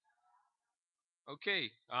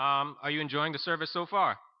 Okay, are you enjoying the service so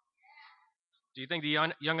far? Do you think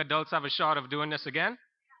the young adults have a shot of doing this again?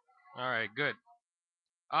 All right, good.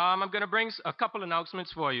 I'm going to bring a couple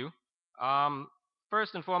announcements for you.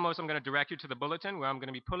 first and foremost, I'm going to direct you to the bulletin where I'm going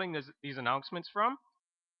to be pulling these announcements from.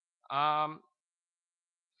 Um,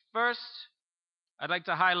 First, I'd like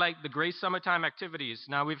to highlight the Grace Summertime activities.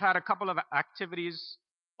 Now, we've had a couple of activities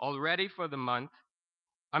already for the month,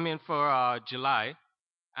 for July,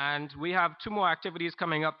 and we have 2 more activities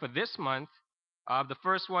coming up for this month. The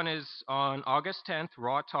first one is on August 10th,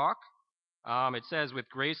 Raw Talk. It says with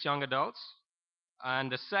Grace Young Adults.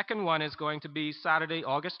 And the second one is going to be Saturday,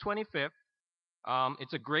 August 25th.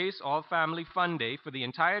 It's a Grace All Family Fun Day for the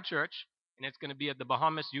entire church, and it's going to be at the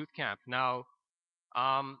Bahamas Youth Camp. Now,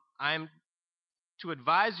 I'm to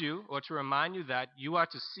advise you or to remind you that you are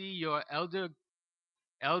to see your elder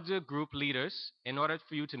group leaders in order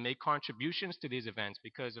for you to make contributions to these events,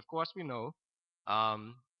 because of course we know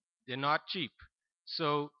they're not cheap.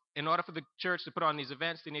 So in order for the church to put on these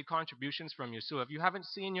events, they need contributions from you. So if you haven't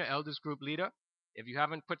seen your elders group leader, if you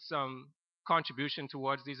haven't put some contribution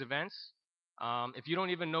towards these events, if you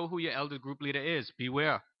don't even know who your elder group leader is,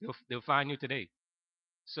 beware. They'll find you today.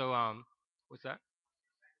 So what's that?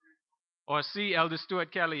 Or see Elder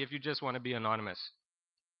Stuart Kelly if you just want to be anonymous.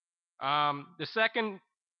 The second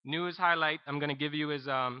news highlight I'm going to give you is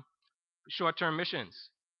short-term missions.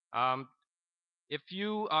 If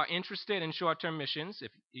you are interested in short-term missions,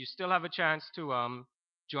 if you still have a chance to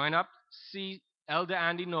join up, see Elder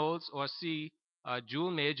Andy Knowles or see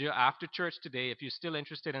Jewel Major after church today if you're still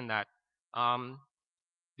interested in that.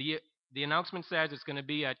 The announcement says it's going to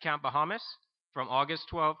be at Camp Bahamas from August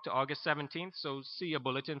 12th to August 17th, so see a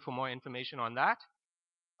bulletin for more information on that.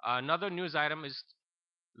 Another news item is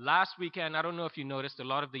last weekend, I don't know if you noticed, a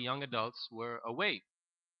lot of the young adults were away.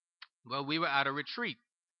 Well, we were at a retreat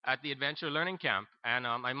at the Adventure Learning Camp, and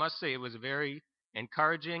I must say it was a very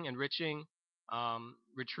encouraging, enriching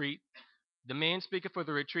retreat. The main speaker for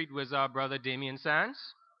the retreat was our brother Damian Sands.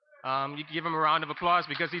 You can give him a round of applause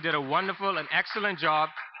because he did a wonderful and excellent job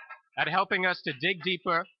at helping us to dig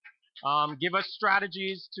deeper, give us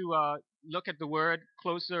strategies to look at the Word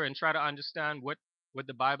closer and try to understand what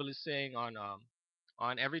the Bible is saying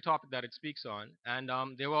on every topic that it speaks on. And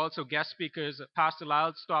there were also guest speakers. Pastor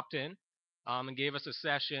Lyle stopped in and gave us a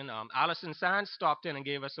session. Allison Sands stopped in and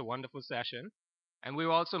gave us a wonderful session. And we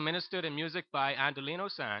were also ministered in music by Andolino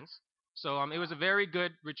Sands. So it was a very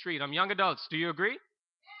good retreat. Young adults, do you agree?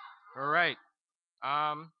 All right.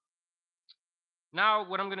 Now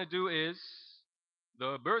what I'm going to do is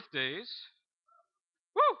the birthdays.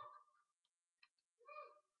 Woo!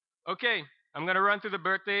 Okay, I'm going to run through the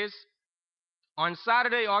birthdays. On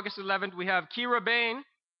Saturday, August 11th, we have Kira Bain.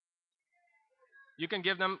 You can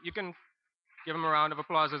give them a round of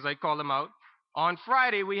applause as I call them out. On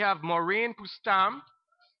Friday, we have Maureen Pustam.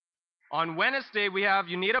 On Wednesday, we have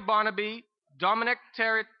Unita Barnaby, Dominic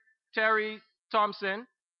Terry Thompson,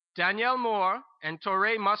 Danielle Moore, and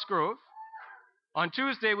Torrey Musgrove. On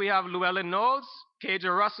Tuesday, we have Llewellyn Knowles,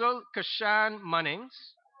 Kaja Russell, Kashan Munnings.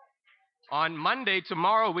 On Monday,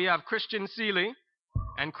 tomorrow, we have Christian Seeley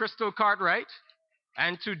and Crystal Cartwright.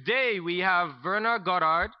 And today, we have Verna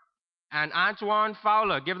Goddard and Antoine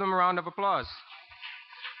Fowler. Give them a round of applause.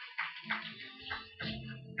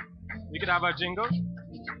 We could have our jingle.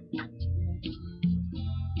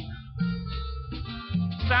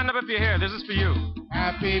 Stand up if you're here. This is for you.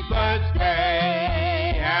 Happy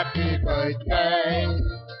birthday, happy birthday,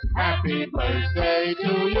 happy birthday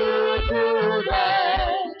to you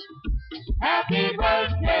today. Happy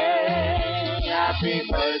birthday, happy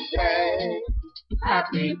birthday,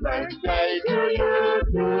 happy birthday to you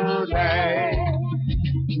today.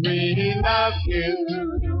 We love you,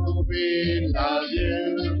 we love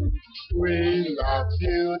you, we love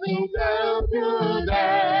you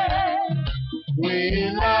today. We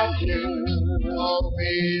love you, oh,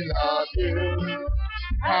 we love you.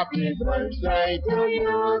 Happy birthday to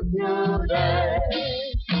you today.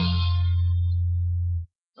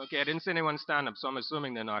 Okay, I didn't see anyone stand up, so I'm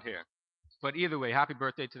assuming they're not here. But either way, happy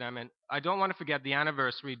birthday to them. And I don't want to forget the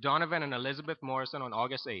anniversary, Donovan and Elizabeth Morrison on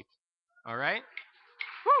August 8th. All right?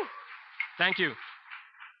 Woo! Thank you.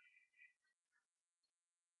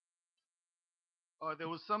 Oh, there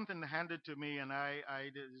was something handed to me, and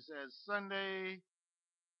it says Sunday.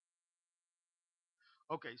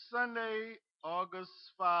 Okay, Sunday, August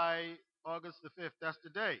the 5th. That's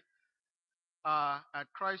the day.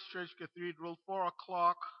 At Christ Church Cathedral, 4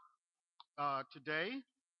 o'clock today.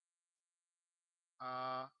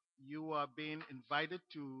 You are being invited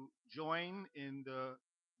to join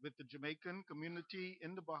with the Jamaican community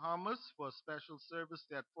in the Bahamas for a special service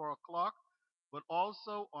at 4 o'clock, but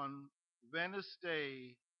also on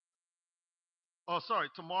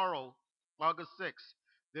tomorrow, August 6th,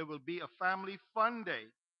 there will be a family fun day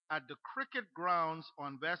at the Cricket Grounds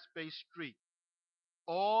on West Bay Street.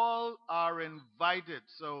 all are invited.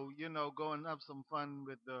 So, go and have some fun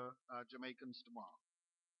with the Jamaicans tomorrow.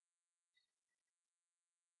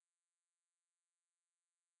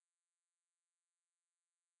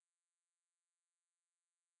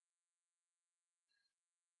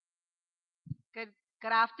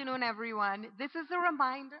 Good afternoon, everyone. This is a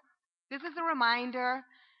reminder. This is a reminder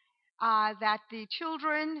that the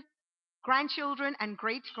children, grandchildren, and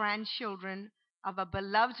great grandchildren of a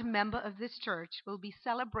beloved member of this church will be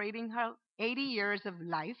celebrating her 80 years of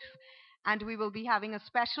life, and we will be having a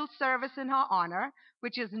special service in her honor,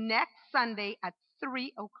 which is next Sunday at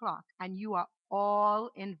 3 o'clock, and you are all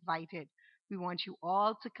invited. We want you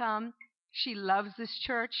all to come. She loves this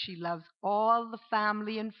church. She loves all the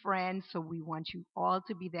family and friends, so we want you all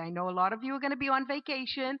to be there. I know a lot of you are going to be on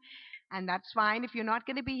vacation, and that's fine. If you're not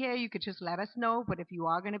going to be here, you could just let us know. But if you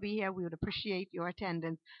are going to be here, we would appreciate your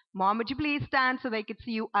attendance. Mom, would you please stand so they could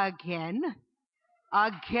see you again?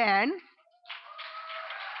 Again.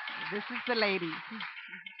 This is the lady.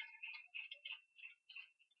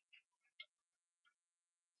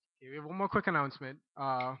 Okay, we have one more quick announcement.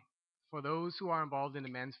 For those who are involved in the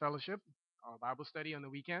men's fellowship, our Bible study on the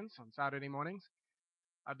weekends, on Saturday mornings,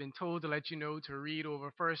 I've been told to let you know to read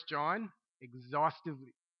over 1 John exhaustively.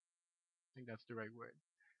 I think that's the right word.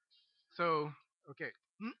 So, okay.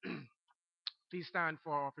 Please stand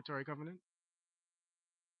for our offertory covenant.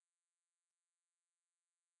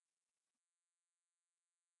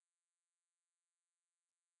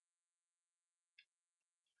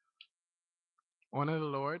 Honor the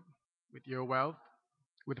Lord with your wealth,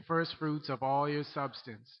 with the first fruits of all your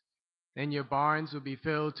substance. Then your barns will be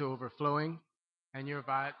filled to overflowing, and your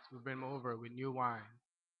vats will brim over with new wine.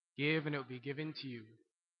 Give, and it will be given to you.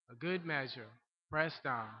 A good measure, pressed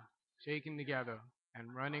down, shaken together,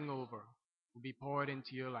 and running over, will be poured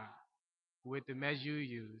into your lap. With the measure you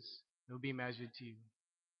use, it will be measured to you.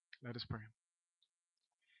 Let us pray.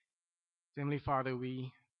 Heavenly Father,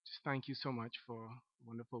 we just thank you so much for a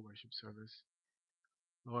wonderful worship service.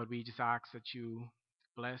 Lord, we just ask that you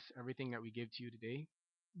bless everything that we give to you today.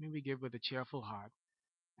 May we give with a cheerful heart,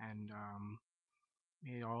 and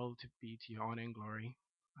may it all to be to your honor and glory,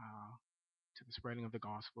 to the spreading of the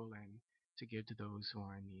gospel, and to give to those who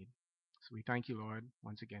are in need. So we thank you, Lord,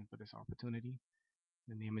 once again for this opportunity.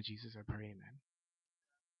 In the name of Jesus, I pray, amen.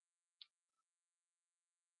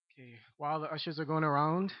 Okay, while the ushers are going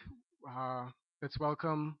around, let's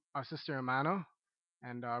welcome our sister Amana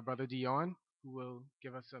and our brother Dion, who will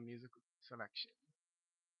give us a musical selection.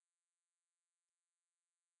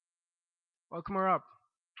 Welcome her up.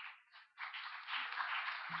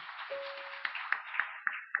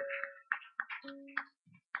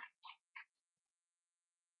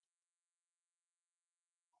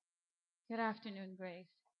 Good afternoon, Grace.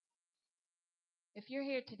 If you're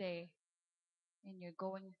here today and you're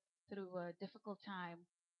going through a difficult time,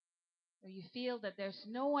 or you feel that there's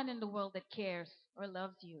no one in the world that cares or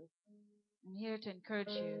loves you, I'm here to encourage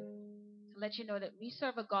you, to let you know that we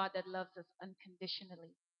serve a God that loves us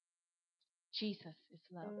unconditionally. Jesus is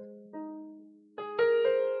love.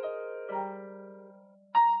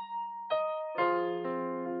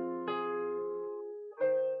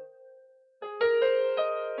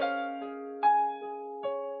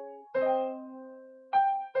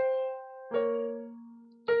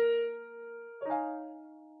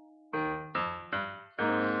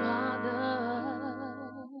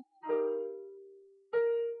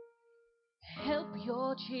 Help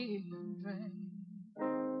your children.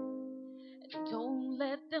 Don't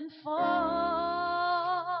let them fall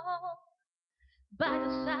by the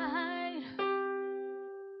side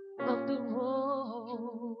of the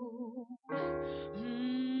road.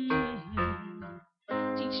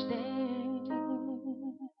 Teach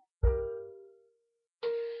them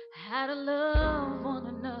how to love one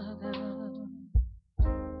another,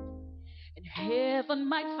 and heaven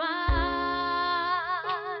might find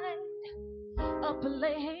a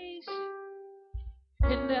place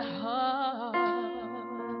in their heart,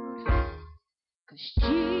 'cause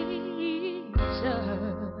Jesus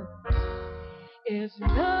is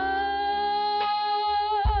love.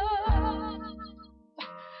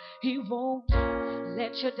 He won't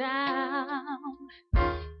let you down.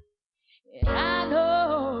 And I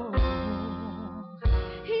know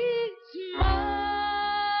He's mine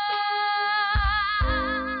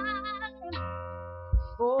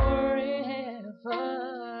forever.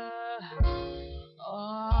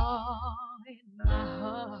 Oh, in my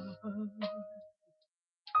heart.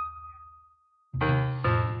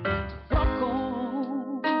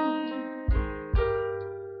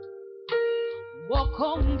 Walk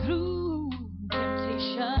on through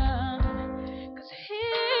temptation, 'cause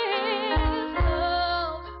His love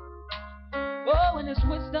His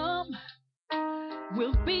wisdom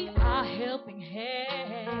will be our helping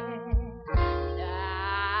hand.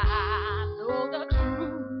 I know the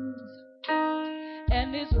truth,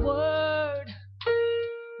 and His word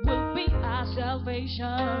will be our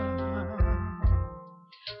salvation.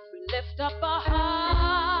 We lift up our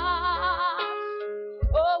hearts,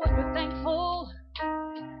 oh, and we're thankful,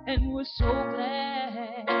 and we're so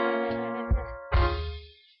glad,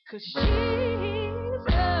 'cause Jesus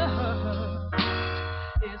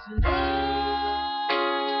is love.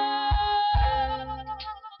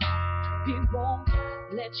 He won't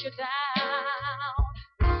let you down.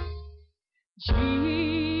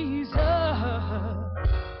 Jesus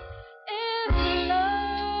is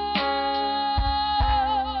love.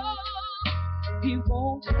 He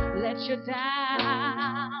won't let you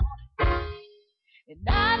down. And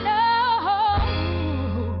I know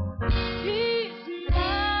He's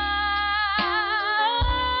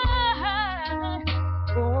mine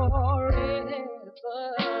forever.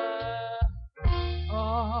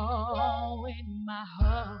 Oh, in my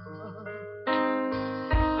heart.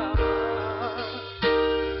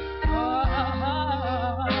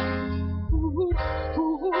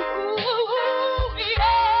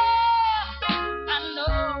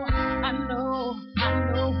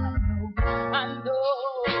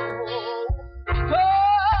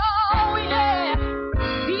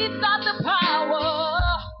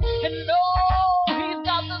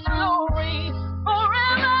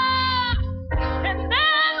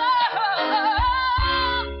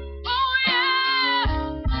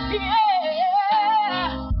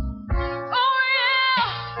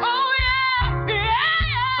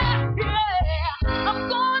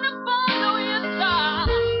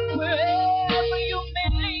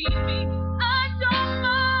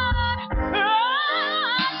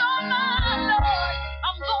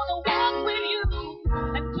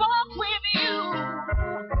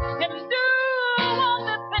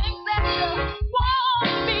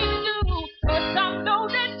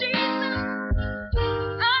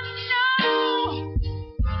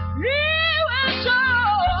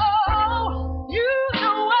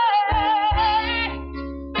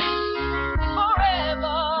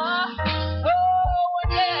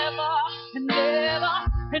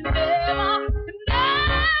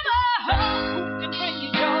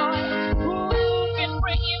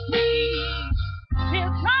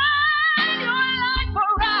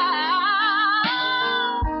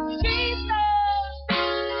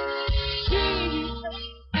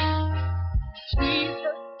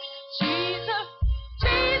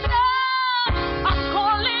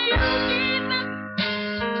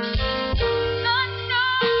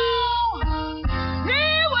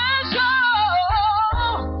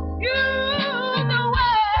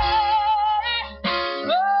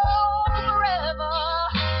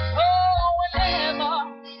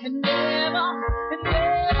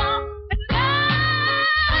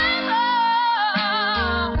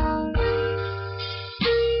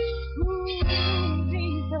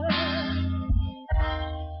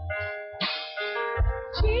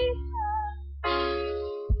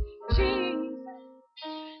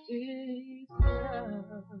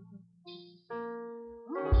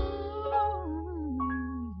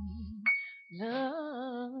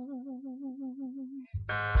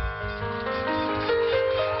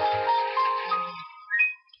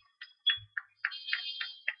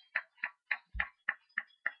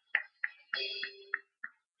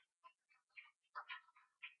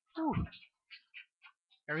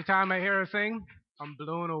 Every time I hear her sing, I'm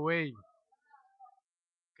blown away.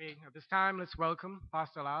 Okay, at this time, let's welcome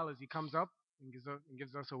Pastor Lyle as he comes up and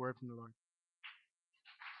gives us a word from the Lord.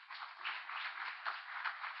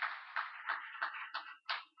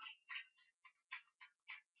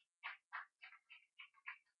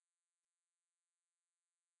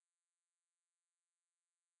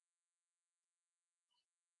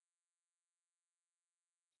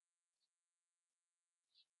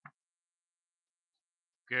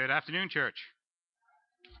 Good afternoon, church.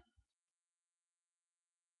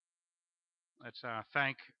 Let's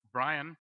thank Brian